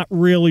 I'm not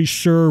really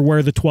sure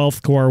where the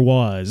 12th Corps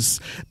was.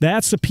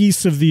 That's a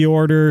piece of the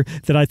order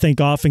that I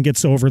think often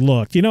gets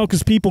overlooked,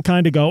 because people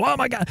kind of go, oh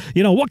my God,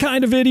 what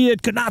kind of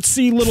idiot could not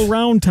see Little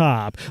Round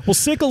Top? Well,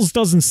 Sickles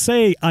doesn't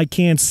say, I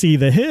can't see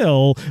the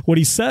hill. What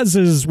he says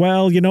is,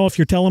 well, if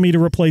you're telling me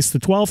to replace the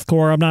 12th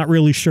Corps, I'm not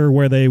really sure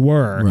where they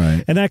were.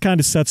 Right. And that kind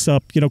of sets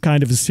up,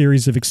 kind of a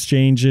series of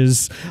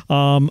exchanges.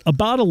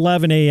 About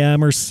 11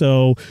 a.m. or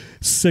so,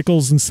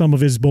 Sickles and some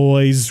of his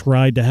boys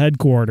ride to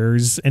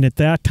headquarters, and at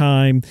that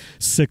time,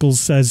 Sickles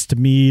says to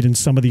Meade and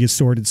some of the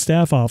assorted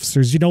staff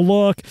officers,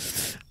 look,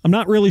 I'm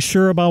not really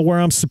sure about where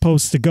I'm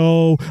supposed to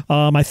go.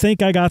 I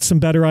think I got some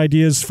better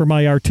ideas for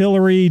my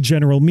artillery.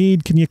 General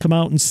Meade, can you come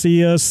out and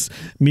see us?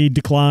 Meade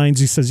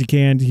declines. He says he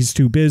can't. He's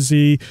too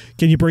busy.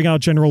 Can you bring out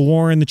General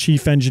Warren, the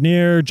chief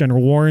engineer?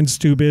 General Warren's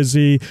too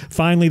busy.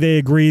 Finally, they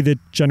agree that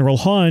General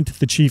Hunt,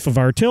 the chief of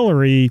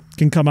artillery,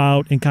 can come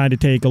out and kind of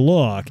take a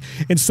look.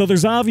 And so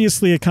there's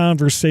obviously a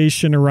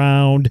conversation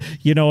around,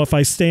 if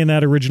I stay in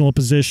that original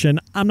position,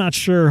 I'm not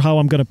sure how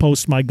I'm going to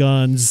post my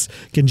guns.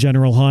 Can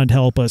General Hunt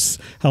help us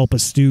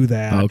do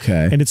that?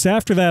 Okay. And it's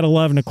after that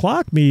 11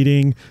 o'clock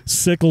meeting,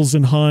 Sickles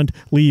and Hunt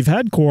leave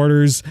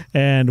headquarters,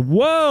 and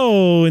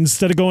whoa,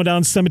 instead of going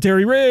down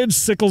Cemetery Ridge,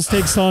 Sickles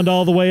takes Hunt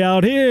all the way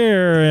out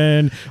here,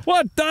 and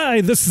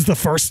this is the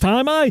first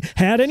time I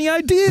had any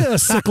idea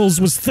Sickles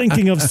was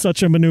thinking of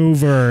such a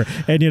maneuver,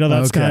 and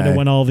that's kind of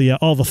when all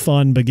the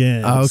fun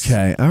begins.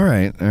 Okay. All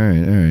right.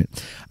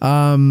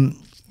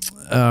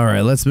 All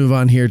right, let's move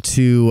on here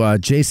to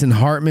Jason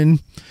Hartman.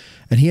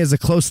 And he has a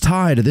close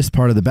tie to this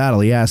part of the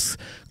battle. He asks,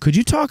 could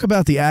you talk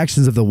about the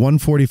actions of the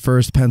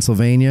 141st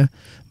Pennsylvania?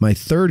 My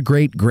third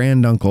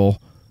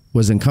great-granduncle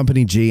was in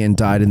Company G and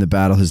died in the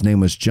battle. His name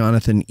was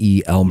Jonathan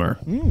E. Elmer.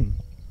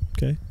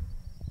 Okay.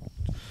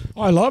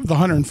 I love the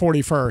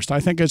 141st.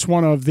 I think it's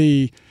one of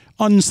the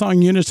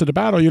unsung units of the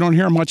battle you don't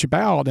hear much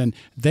about, and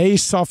they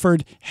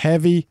suffered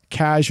heavy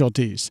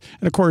casualties.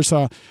 And, of course,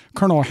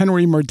 Colonel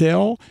Henry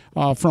Murdill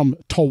from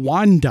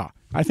Towanda.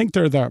 I think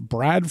they're the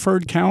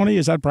Bradford County.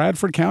 Is that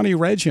Bradford County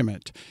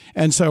Regiment?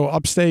 And so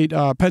upstate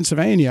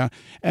Pennsylvania.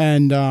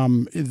 And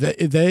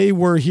they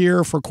were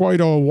here for quite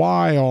a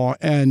while.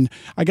 And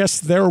I guess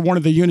they're one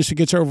of the units that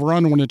gets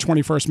overrun when the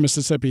 21st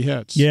Mississippi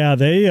hits. Yeah,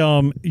 they, the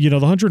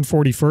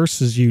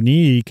 141st is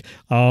unique.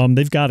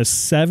 They've got a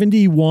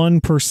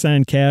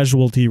 71%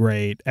 casualty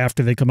rate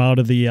after they come out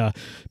of the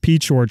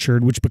Peach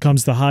Orchard, which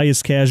becomes the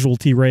highest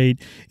casualty rate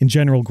in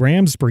General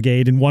Graham's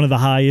brigade and one of the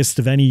highest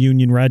of any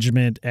Union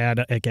regiment at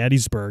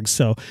Gettysburg.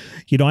 So,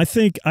 I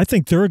think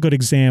they're a good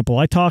example.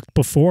 I talked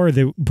before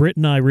that Britt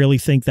and I really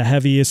think the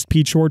heaviest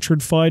Peach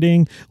Orchard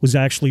fighting was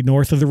actually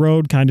north of the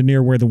road, kind of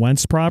near where the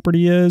Wentz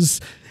property is.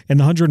 And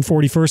the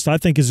 141st, I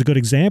think, is a good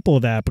example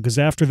of that because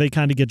after they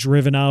kind of get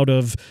driven out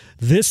of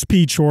this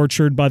Peach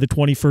Orchard by the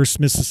 21st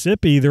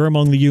Mississippi, they're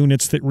among the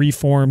units that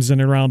reforms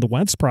in and around the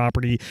Wentz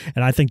property,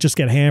 and I think just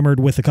get hammered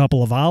with a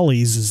couple of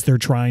volleys as they're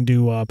trying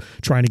to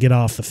get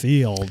off the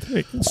field.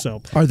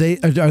 So are they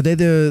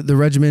the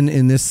regiment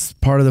in this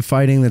part of the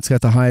fighting that's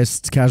got the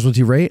highest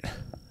casualty rate?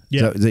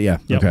 Yeah. Yeah.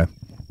 Yep. Okay.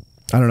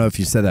 I don't know if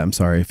you said that. I'm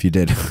sorry if you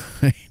did.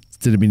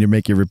 Didn't mean to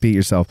make you repeat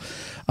yourself.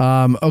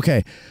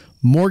 Okay.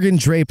 Morgan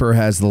Draper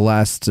has the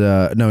last.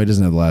 No, he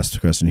doesn't have the last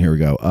question. Here we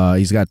go.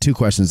 He's got two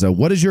questions, though.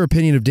 What is your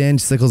opinion of Dan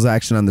Sickles'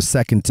 action on the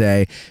second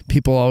day?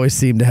 People always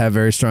seem to have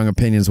very strong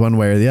opinions one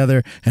way or the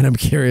other, and I'm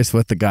curious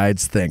what the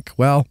guides think.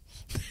 Well,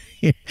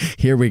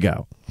 here we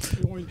go.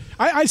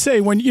 I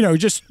say when,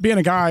 just being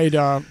a guide,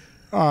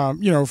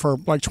 for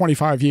like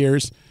 25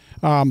 years,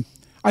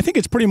 I think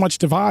it's pretty much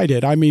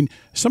divided. I mean,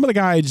 some of the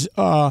guides,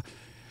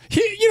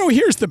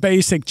 here's the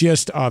basic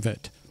gist of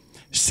it.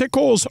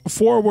 Sickles'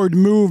 forward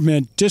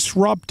movement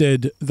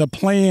disrupted the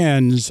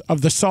plans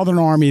of the Southern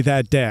Army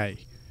that day.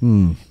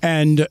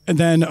 And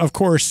then, of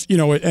course,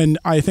 and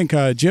I think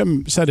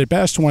Jim said it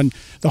best when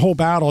the whole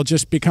battle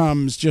just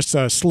becomes just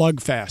a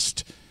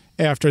slugfest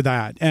after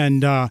that.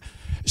 And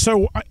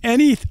so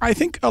I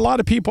think a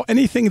lot of people,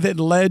 anything that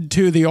led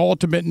to the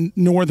ultimate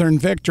Northern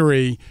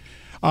victory,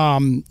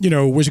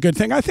 was a good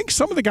thing. I think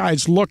some of the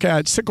guys look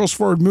at Sickles'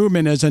 forward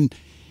movement as an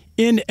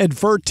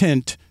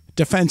inadvertent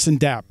defense in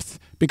depth.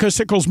 Because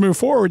Sickles moved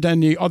forward, then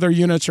the other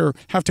units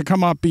have to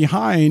come up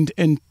behind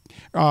and,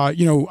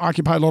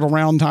 occupy Little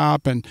Round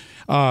Top and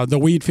the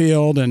wheat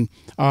field and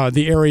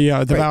the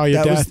area, the Valley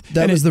of Death.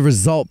 That was the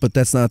result, but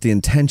that's not the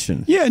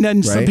intention. Yeah, and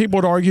then some people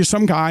would argue,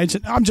 some guides,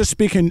 and I'm just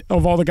speaking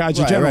of all the guides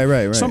in general.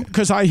 Right.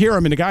 Because I hear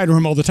them in the guide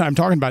room all the time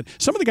talking about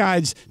it. Some of the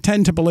guides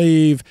tend to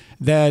believe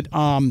that,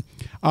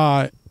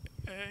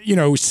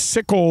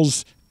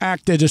 Sickles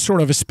acted as sort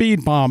of a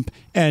speed bump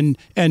and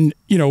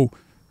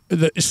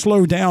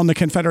slow down the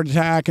Confederate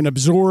attack and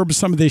absorb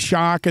some of the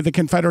shock of the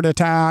Confederate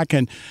attack.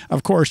 And,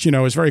 of course, it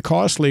was very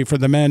costly for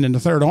the men in the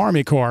 3rd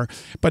Army Corps.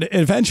 But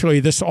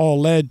eventually this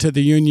all led to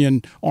the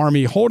Union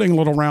Army holding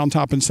Little Round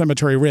Top and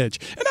Cemetery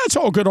Ridge. And that's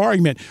all good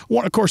argument.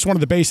 Of course, one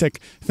of the basic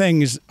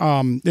things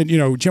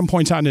that, Jim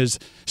points out in his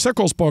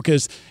Sickles book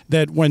is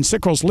that when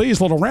Sickles leaves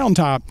Little Round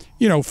Top,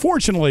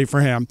 fortunately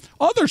for him,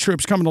 other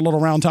troops come to Little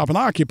Round Top and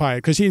occupy it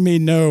because he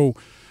made no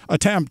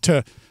attempt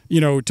to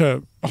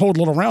hold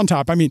Little Round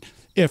Top. I mean,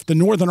 if the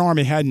Northern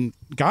Army hadn't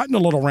gotten to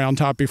Little Round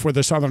Top before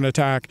the Southern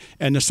attack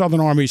and the Southern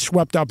Army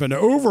swept up and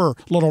over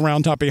Little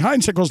Round Top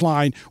behind Sickles'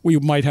 line, we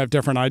might have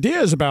different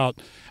ideas about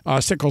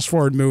Sickles'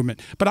 forward movement.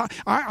 But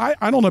I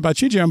don't know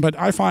about you, Jim, but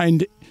I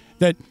find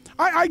that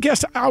I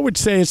guess I would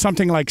say it's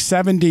something like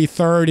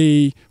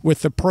 70-30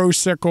 with the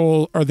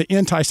pro-Sickle or the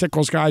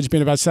anti-Sickles guides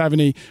being about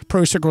 70,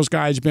 pro-Sickles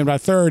guides being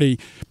about 30.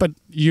 But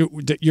you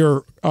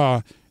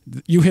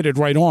hit it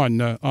right on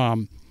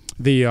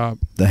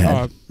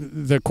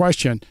the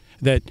question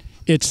that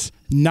it's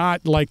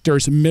not like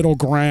there's middle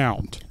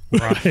ground.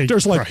 Right.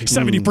 There's like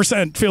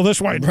 70% feel this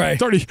way,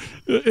 30.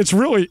 It's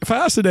really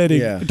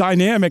fascinating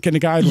dynamic in the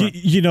guide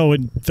room.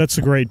 And that's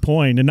a great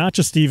point. And not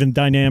just even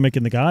dynamic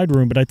in the guide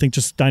room, but I think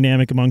just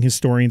dynamic among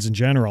historians in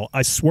general.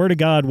 I swear to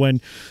God,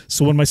 when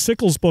my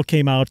Sickles book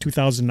came out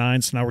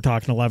 2009, so now we're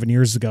talking 11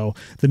 years ago,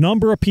 the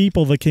number of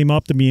people that came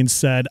up to me and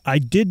said, I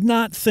did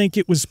not think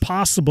it was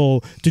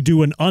possible to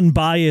do an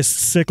unbiased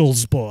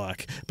Sickles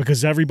book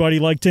because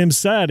everybody, like Tim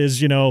said,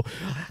 is, I'm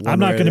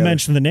not going to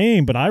mention the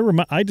name, but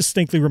I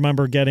distinctly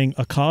remember getting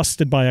getting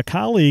accosted by a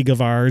colleague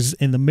of ours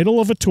in the middle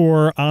of a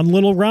tour on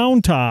Little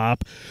Round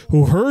Top,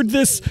 who heard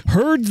this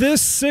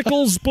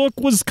Sickles book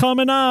was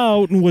coming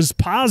out and was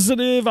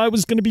positive I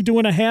was going to be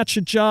doing a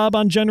hatchet job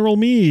on General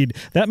Meade.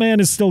 That man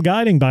is still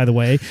guiding, by the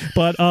way.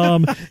 But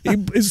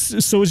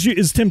so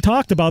as Tim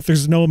talked about,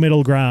 there's no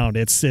middle ground.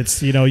 It's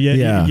you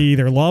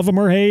either love him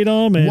or hate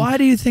him. And why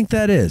do you think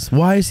that is?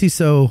 Why is he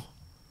so?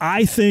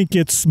 I think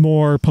it's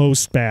more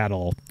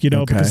post-battle, Okay.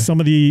 because some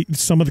of the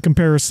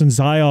comparisons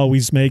I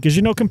always make is,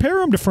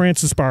 compare him to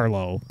Francis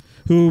Barlow,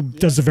 who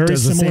does a very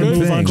similar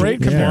move on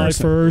July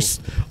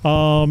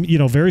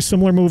 1st. Very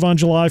similar move on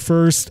July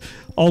 1st.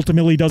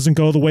 Ultimately doesn't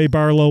go the way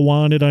Barlow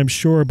wanted, I'm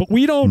sure. But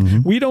we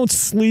don't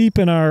sleep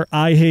in our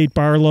I hate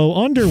Barlow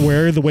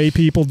underwear the way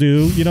people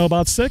do,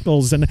 about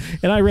Sickles. And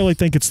I really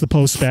think it's the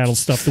post-battle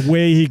stuff, the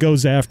way he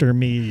goes after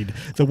Meade,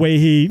 the way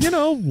he,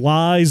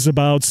 lies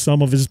about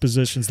some of his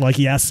positions. Like,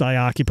 yes, I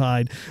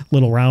occupied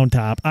Little Round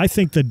Top. I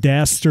think the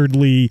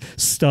dastardly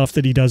stuff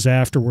that he does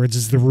afterwards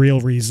is the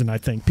real reason I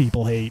think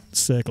people hate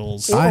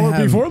Sickles. Or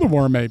before the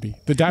war, maybe.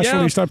 The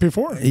dastardly stuff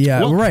before.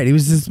 Yeah, right. He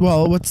was just,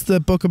 what's the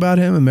book about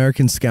him?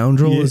 American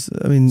Scoundrel?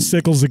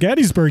 Sickles at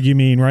Gettysburg, you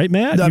mean, right,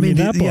 Matt? You mean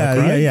that book,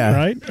 right? Yeah.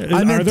 Right?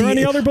 Are there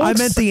any other books? I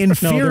meant the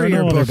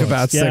inferior book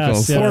about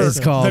Sickles. Yes. It's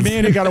called The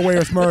Man Who Got Away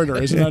with Murder.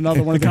 Isn't that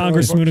another one? The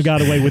Congressman Who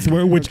Got Away with,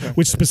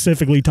 which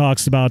specifically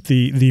talks about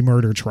the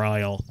murder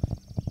trial.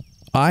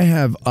 I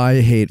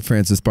hate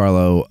Francis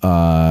Barlow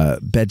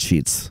bed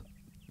sheets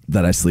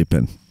that I sleep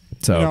in.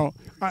 So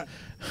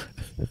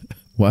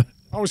what?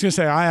 I was going to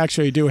say I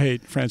actually do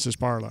hate Francis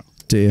Barlow.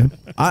 Do you?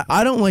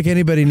 I don't like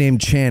anybody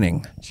named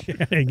Channing.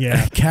 Channing,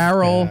 yeah.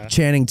 Carol,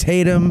 Channing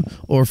Tatum,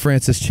 or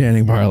Francis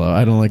Channing Barlow.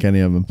 I don't like any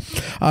of them.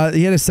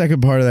 He had a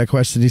second part of that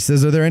question. He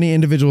says, are there any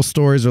individual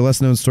stories or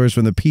less-known stories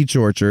from the peach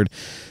orchard?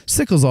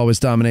 Sickles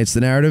always dominates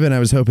the narrative, and I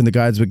was hoping the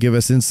guides would give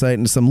us insight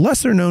into some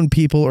lesser-known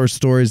people or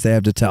stories they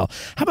have to tell.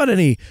 How about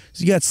you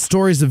got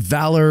stories of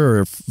valor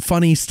or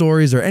funny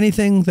stories or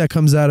anything that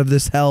comes out of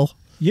this hell?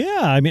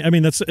 Yeah, I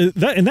mean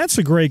that's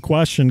a great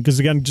question because,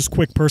 again, just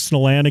quick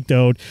personal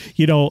anecdote.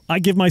 I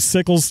give my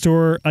Sickles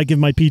tour, I give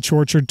my Peach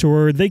Orchard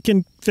tour.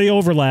 They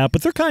overlap,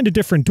 but they're kind of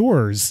different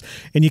tours.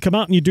 And you come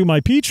out and you do my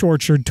Peach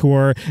Orchard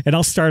tour, and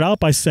I'll start out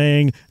by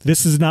saying,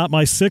 this is not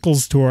my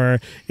Sickles tour.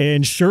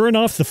 And sure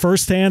enough, the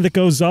first hand that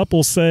goes up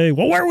will say,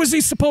 well, where was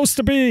he supposed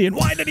to be? And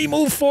why did he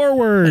move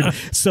forward?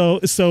 So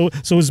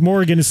as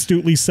Morgan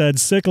astutely said,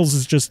 Sickles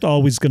is just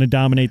always going to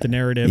dominate the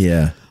narrative.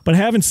 Yeah. But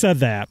having said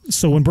that,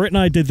 so when Britt and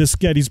I did this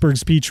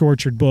Gettysburg's Peach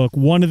Orchard book,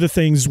 one of the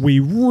things we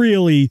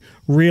really,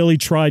 really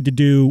tried to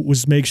do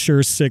was make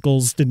sure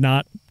Sickles did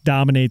not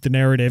dominate the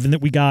narrative and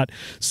that we got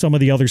some of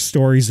the other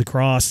stories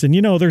across. And,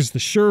 there's the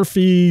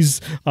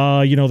Sherfies,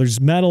 there's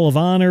Medal of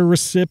Honor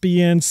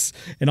recipients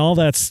and all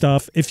that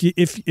stuff. If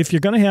you're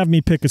going to have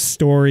me pick a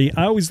story,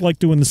 I always like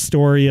doing the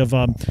story of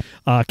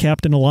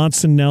Captain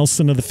Alonson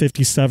Nelson of the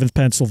 57th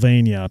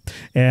Pennsylvania.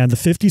 And the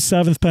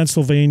 57th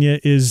Pennsylvania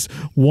is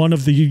one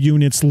of the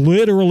units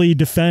literally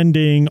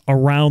defending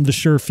around the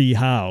Sherfie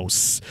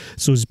house.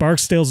 So as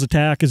Barksdale's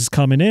attack is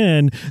coming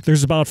in,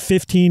 there's about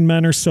 15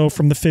 men or so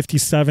from the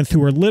 57th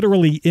who are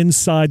literally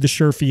inside the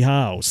Sherfie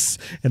house.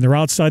 And they're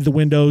outside the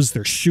windows.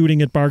 They're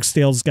shooting at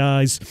Barksdale's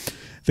guys.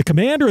 The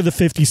commander of the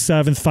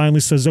 57th finally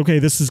says, okay,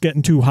 this is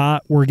getting too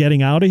hot. We're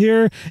getting out of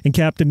here. And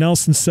Captain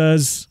Nelson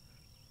says,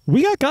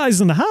 we got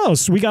guys in the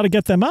house. We got to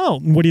get them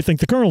out. And what do you think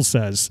the colonel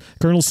says?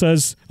 Colonel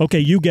says, okay,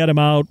 you get them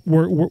out.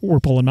 We're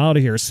pulling them out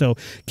of here. So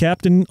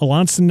Captain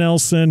Alonson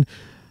Nelson,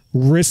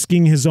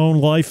 risking his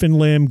own life and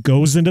limb,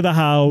 goes into the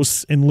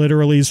house and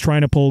literally is trying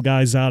to pull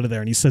guys out of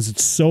there. And he says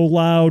it's so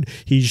loud,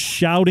 he's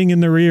shouting in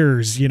their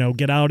ears,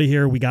 get out of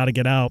here, we got to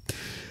get out.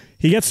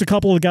 He gets a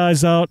couple of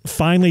guys out.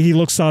 Finally, he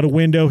looks out a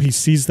window. He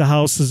sees the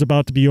house is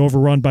about to be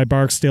overrun by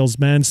Barksdale's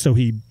men, so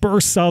he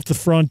bursts out the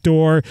front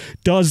door,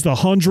 does the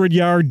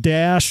 100-yard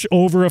dash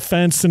over a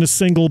fence in a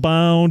single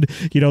bound.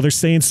 They're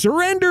saying,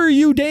 surrender,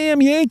 you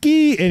damn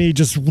Yankee, and he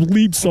just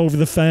leaps over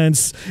the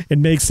fence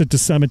and makes it to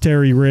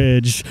Cemetery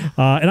Ridge.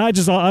 And I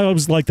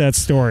always like that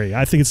story.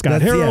 I think it's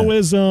got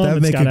heroism. Yeah, that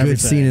would make a good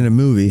scene in a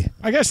movie.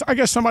 I guess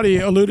somebody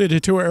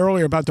alluded to it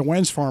earlier about the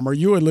Wentz farm, or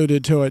you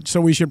alluded to it,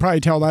 so we should probably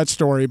tell that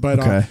story. But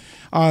okay.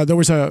 There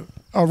was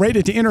right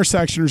at the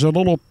intersection, there's a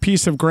little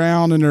piece of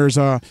ground, and there's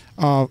a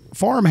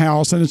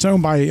farmhouse, and it's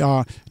owned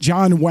by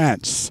John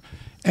Wentz.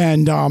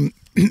 And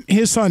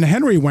his son,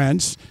 Henry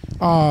Wentz,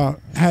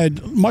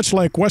 had, much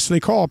like Wesley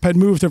Culp, had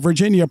moved to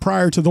Virginia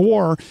prior to the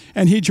war,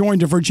 and he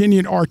joined a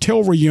Virginian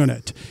artillery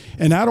unit.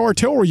 And that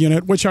artillery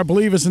unit, which I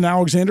believe is an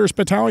Alexander's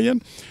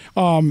battalion,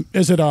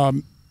 is it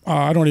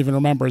I don't even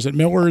remember. Is it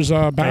Miller's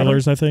battery?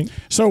 Miller's, I think.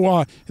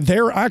 So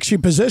they're actually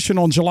positioned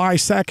on July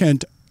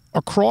 2nd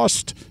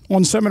across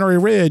on Seminary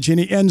Ridge, and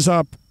he ends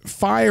up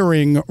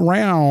firing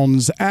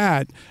rounds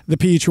at the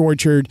Peach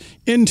Orchard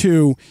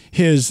into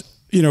his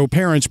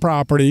parents'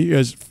 property.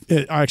 Is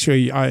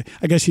actually, I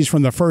guess he's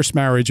from the first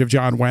marriage of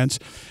John Wentz.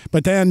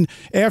 But then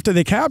after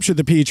they captured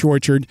the peach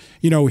orchard,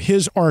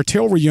 his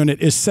artillery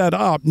unit is set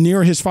up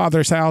near his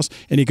father's house,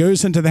 and he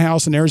goes into the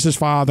house, and there's his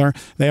father.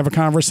 They have a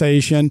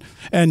conversation,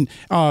 and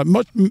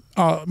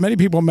many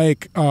people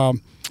make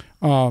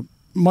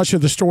much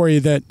of the story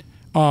that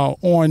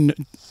on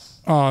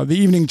the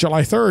evening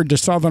July 3rd, the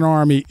Southern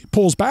Army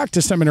pulls back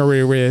to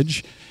Seminary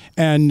Ridge,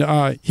 and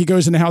he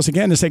goes in the house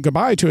again to say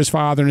goodbye to his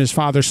father, and his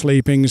father's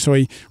sleeping, so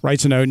he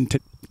writes a note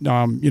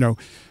and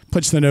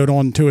puts the note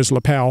onto his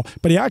lapel.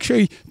 But he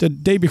actually, the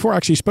day before,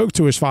 actually spoke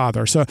to his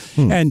father. So,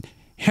 and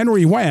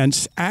Henry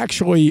Wentz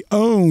actually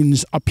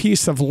owns a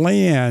piece of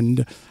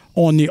land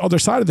on the other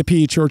side of the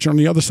peach orchard, on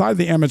the other side of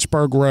the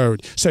Emmitsburg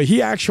Road. So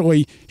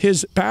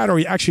his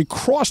battery actually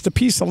crossed a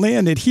piece of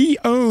land that he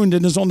owned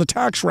and is on the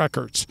tax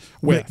records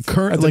with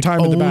at the time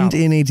of the battle. Owned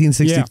in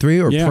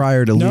 1863 or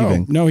prior to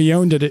leaving? No, he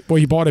owned it. Well,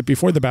 he bought it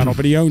before the battle,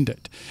 but he owned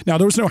it. Now,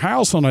 there was no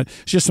house on it.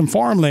 It's just some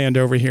farmland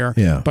over here.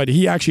 Yeah. But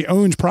he actually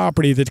owns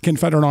property that the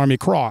Confederate Army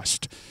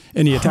crossed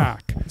in the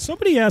attack.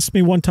 Somebody asked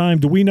me one time,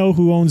 do we know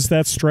who owns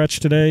that stretch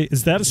today?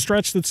 Is that a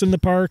stretch that's in the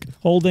park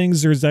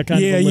holdings, or is that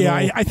kind of a little...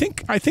 Yeah, I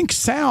think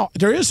south,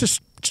 there is a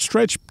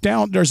stretch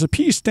down, there's a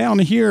piece down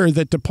here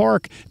that the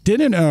park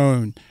didn't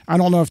own. I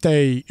don't know if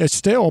it's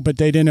still, but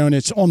they didn't own it.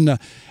 It's on the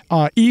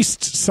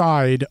east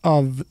side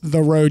of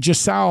the road,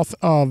 just south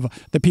of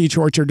the peach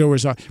orchard. There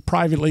was a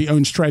privately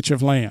owned stretch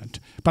of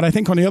land. But I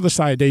think on the other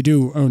side, they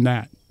do own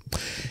that.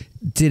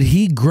 Did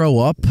he grow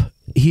up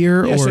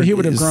here? Yeah, or so he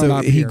would have grown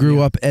up he here,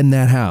 grew up in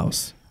that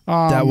house?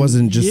 That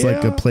wasn't just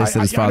like a place that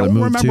his father moved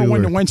to? I don't remember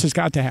when the Wentz's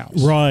got the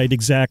house. Right,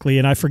 exactly.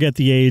 And I forget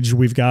the age.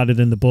 We've got it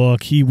in the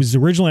book. He was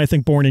originally, I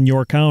think, born in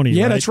York County.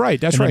 Yeah, right? that's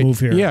right. That's and right. Moved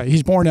here. Yeah,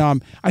 he's born,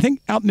 I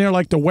think, out near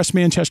like the West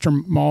Manchester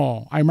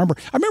Mall. I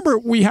remember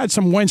we had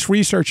some Wentz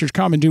researchers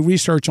come and do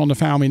research on the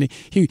family.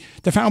 And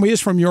the family is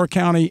from York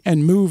County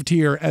and moved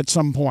here at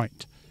some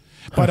point.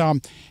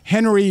 But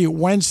Henry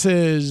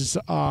Wentz's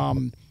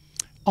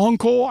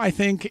uncle, I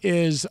think,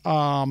 is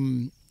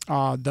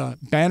the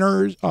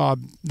Banners,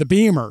 the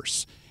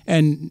Beamers,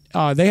 and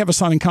they have a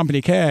son in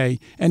Company K,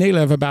 and they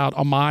live about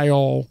a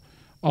mile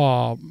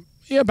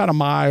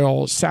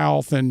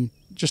south and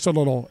just a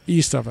little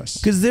east of us.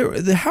 Because there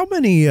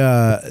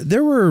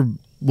were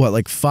what,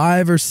 like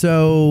 5 or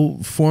so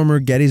former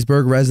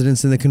Gettysburg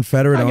residents in the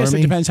Confederate Army? I guess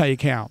it depends how you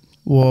count.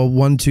 Well,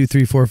 1, 2,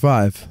 3, 4,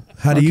 5.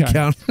 How do you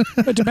count?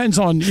 It depends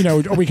on,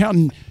 are we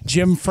counting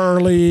Jim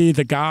Furley,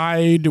 the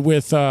guide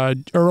with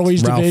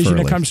Early's Ralph division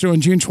Furley. that comes through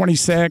on June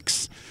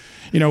 26th?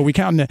 We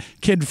counting the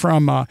kid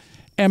from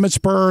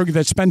Emmitsburg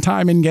that spent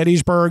time in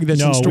Gettysburg that's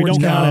in Stewart's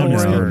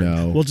Cavalry?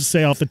 No. We'll just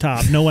say off the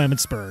top, no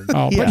Emmitsburg.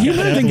 But he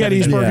lived in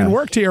Gettysburg and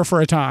worked here for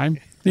a time.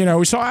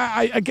 So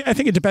I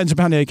think it depends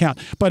upon the account.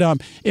 But I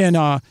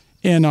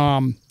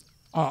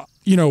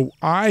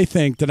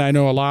think that I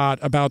know a lot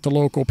about the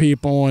local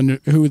people and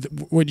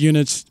what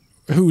units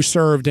who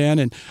served in,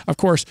 and of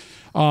course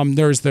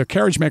there's the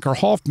carriage maker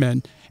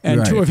Hoffman,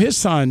 and 2 of his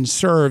sons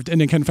served in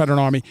the Confederate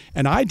Army.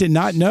 And I did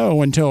not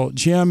know until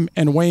Jim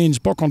and Wayne's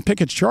book on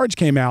Pickett's Charge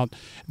came out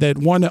that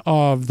one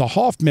of the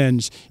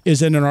Hoffmans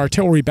is in an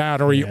artillery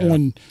battery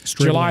on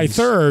July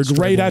 3rd,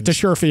 right at the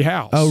Sherfy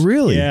house. Oh,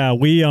 really? Yeah,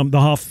 we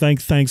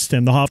thanks to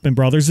him, the Hoffman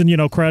brothers,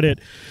 and credit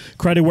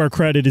where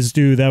credit is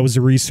due. That was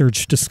a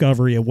research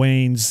discovery at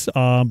Wayne's,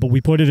 but we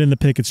put it in the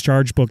Pickett's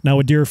Charge book. Now,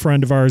 a dear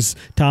friend of ours,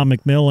 Tom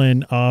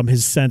McMillan,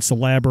 has since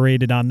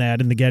elaborated on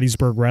that in the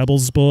Gettysburg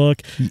Rebels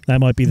book. That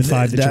might be the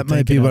 5 that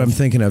might be what I'm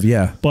thinking of,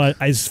 yeah. But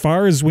as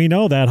far as we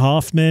know, that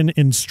Hoffman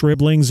in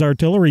Stribling's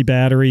artillery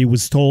battery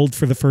was told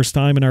for the first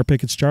time in our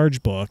Pickett's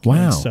Charge book.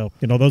 Wow. And so,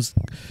 those,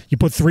 you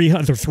put three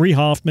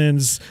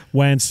Hoffmans,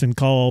 Wentz, and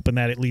Culp, and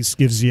that at least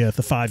gives you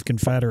the 5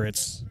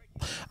 Confederates.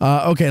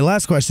 Okay,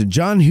 last question.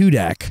 John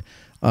Hudak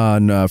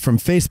from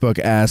Facebook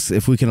asks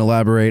if we can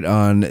elaborate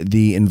on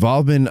the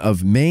involvement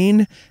of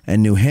Maine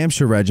and New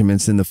Hampshire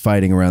regiments in the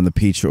fighting around the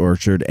peach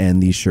orchard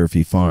and the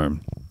Sherfy farm.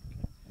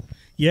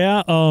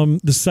 Yeah,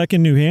 the 2nd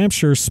New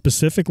Hampshire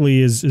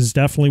specifically is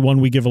definitely one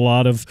we give a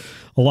lot of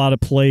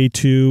play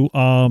to.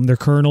 Their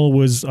colonel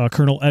was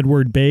Colonel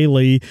Edward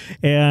Bailey,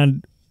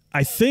 and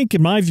I think,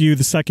 in my view,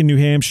 the 2nd New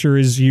Hampshire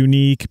is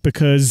unique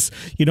because,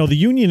 the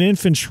Union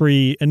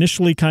infantry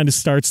initially kind of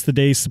starts the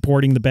day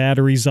supporting the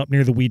batteries up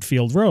near the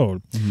Wheatfield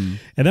Road. Mm-hmm.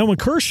 And then when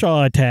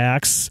Kershaw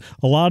attacks,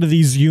 a lot of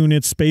these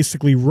units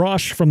basically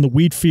rush from the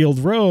Wheatfield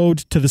Road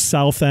to the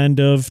south end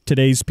of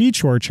today's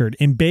Peach Orchard.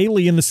 And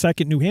Bailey and the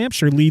 2nd New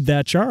Hampshire lead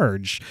that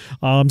charge.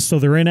 So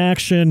they're in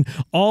action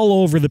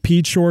all over the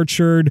Peach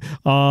Orchard.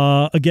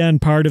 Again,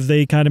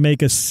 they kind of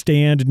make a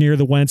stand near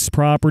the Wentz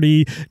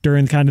property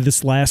during kind of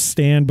this last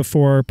stand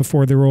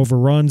before they're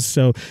overrun.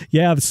 So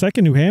yeah, the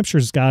second New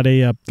Hampshire's got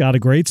a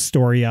great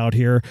story out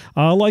here.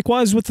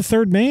 Likewise with the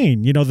third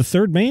Maine. You know, the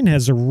third Maine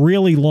has a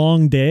really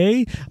long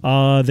day.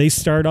 They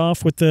start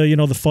off with the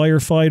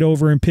firefight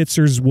over in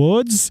Pitzer's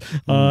Woods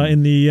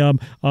in the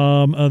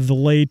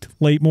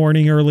late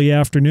morning, early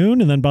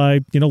afternoon, and then by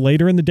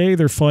later in the day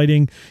they're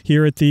fighting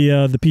here at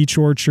the Peach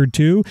Orchard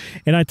too.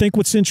 And I think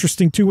what's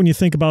interesting too when you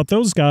think about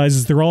those guys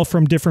is they're all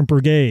from different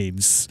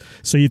brigades.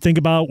 So you think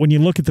about when you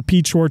look at the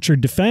Peach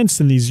Orchard defense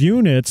and these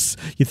units,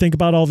 you think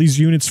about all these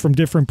units from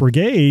different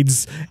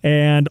brigades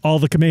and all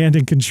the command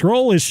and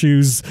control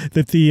issues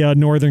that the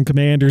northern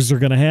commanders are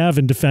going to have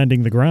in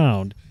defending the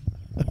ground.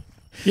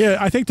 Yeah,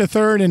 I think the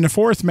 3rd and the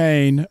 4th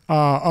Maine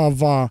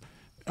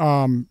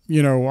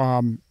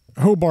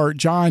Hobart,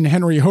 John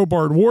Henry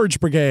Hobart Ward's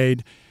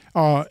brigade,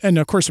 and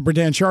of course the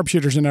Brigade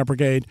sharpshooters in that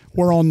brigade,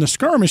 were on the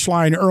skirmish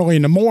line early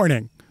in the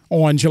morning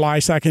on July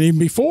 2nd, even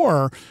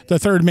before the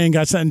 3rd Maine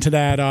got sent into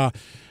that.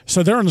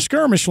 So they're on the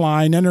skirmish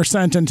line, then they're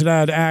sent into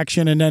that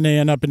action, and then they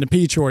end up in the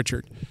Peach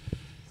Orchard.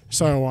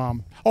 So,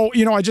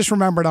 I just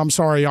remembered, I'm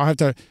sorry,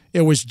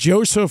 it was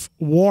Joseph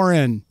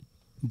Warren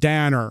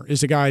Danner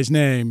is the guy's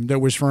name that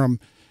was from,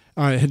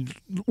 had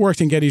worked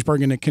in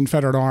Gettysburg in the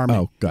Confederate Army.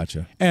 Oh,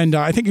 gotcha. And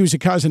I think he was a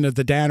cousin of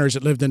the Danners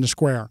that lived in the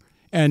square.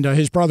 And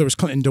his brother was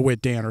Clinton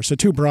DeWitt Danner, so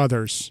 2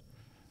 brothers.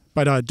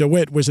 But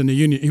DeWitt was in the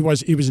Union. He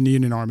was in the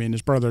Union Army, and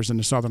his brother's in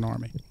the Southern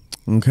Army.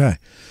 Okay.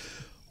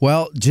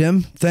 Well,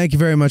 Jim, thank you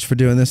very much for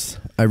doing this.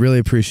 I really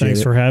appreciate it.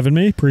 Thanks for having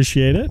me.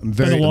 Appreciate it. It's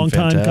been a long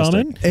time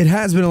coming. It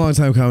has been a long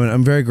time coming.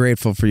 I'm very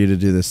grateful for you to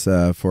do this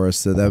for us.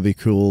 So that would be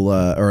cool,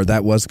 or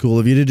that was cool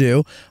of you to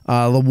do.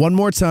 One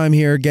more time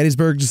here,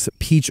 Gettysburg's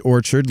Peach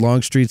Orchard,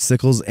 Longstreet,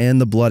 Sickles, and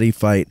the bloody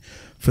fight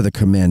for the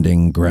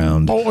commanding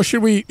ground. Oh,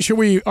 should we?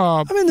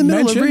 I'm in the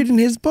middle of reading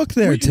his book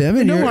there, Tim.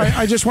 And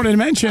I just wanted to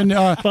mention.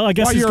 Well, I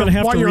guess he's going to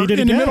have to read it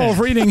in again. the middle of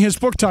reading his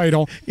book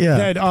title.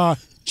 Yeah. That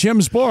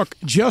Jim's book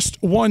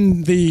just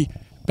won the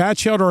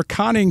Batchelder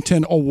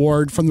Connington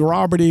Award from the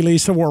Robert E. Lee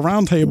Civil War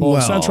Roundtable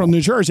of Central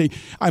New Jersey.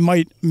 I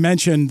might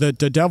mention that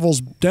the Devil's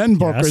Den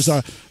book is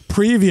a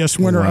previous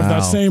winner of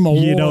that same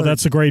award.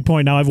 That's a great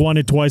point. Now, I've won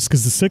it twice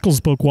because the Sickles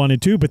book won it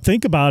too, but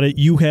think about it.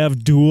 You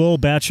have dual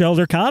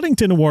Batchelder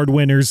Connington Award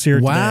winners here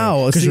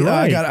today. See,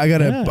 right.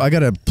 I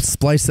gotta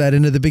splice that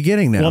into the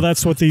beginning now. Well,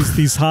 that's what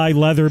these high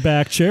leather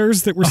back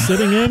chairs that we're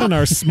sitting in and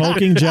our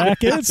smoking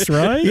jackets,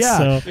 right?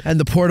 Yeah, and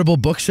the portable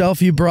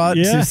bookshelf you brought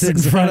to sit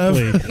in front of.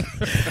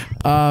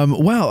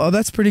 Wow,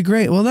 that's pretty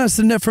great. Well,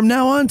 from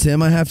now on,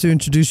 Tim, I have to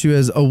introduce you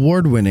as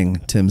award-winning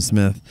Tim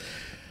Smith.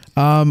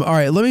 All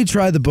right, let me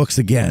try the books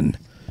again.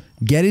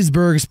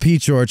 Gettysburg's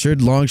Peach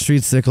Orchard,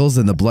 Longstreet, Sickles,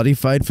 and the bloody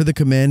fight for the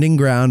commanding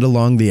ground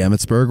along the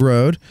Emmitsburg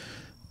Road,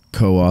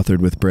 co-authored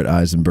with Britt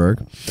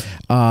Eisenberg.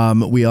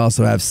 We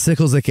also have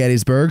Sickles at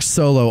Gettysburg,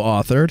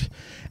 solo-authored,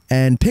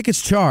 and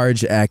Pickett's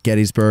Charge at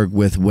Gettysburg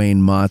with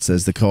Wayne Motz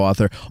as the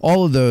co-author.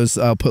 All of those,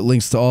 I'll put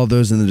links to all of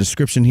those in the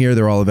description here.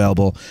 They're all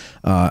available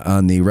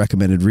on the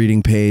recommended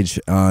reading page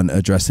on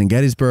Addressing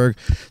Gettysburg.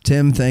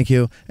 Tim, thank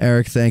you.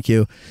 Eric, thank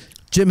you.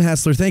 Jim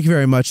Hessler, thank you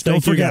very much.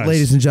 Don't forget,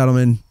 ladies and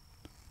gentlemen,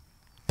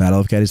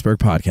 Battle of Gettysburg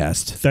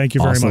podcast. Thank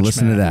you very much.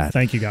 Listen to that.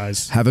 Thank you,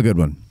 guys. Have a good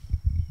one.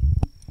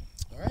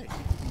 All right,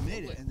 you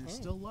made it, and there's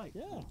still light.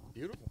 Yeah,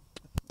 beautiful.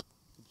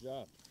 Good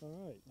job.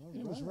 All right.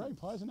 It was very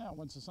pleasant out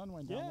once the sun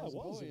went down. Yeah, it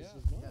was.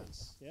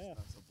 Nice. Yeah.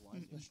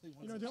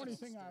 The only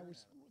thing I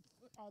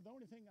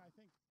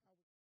think.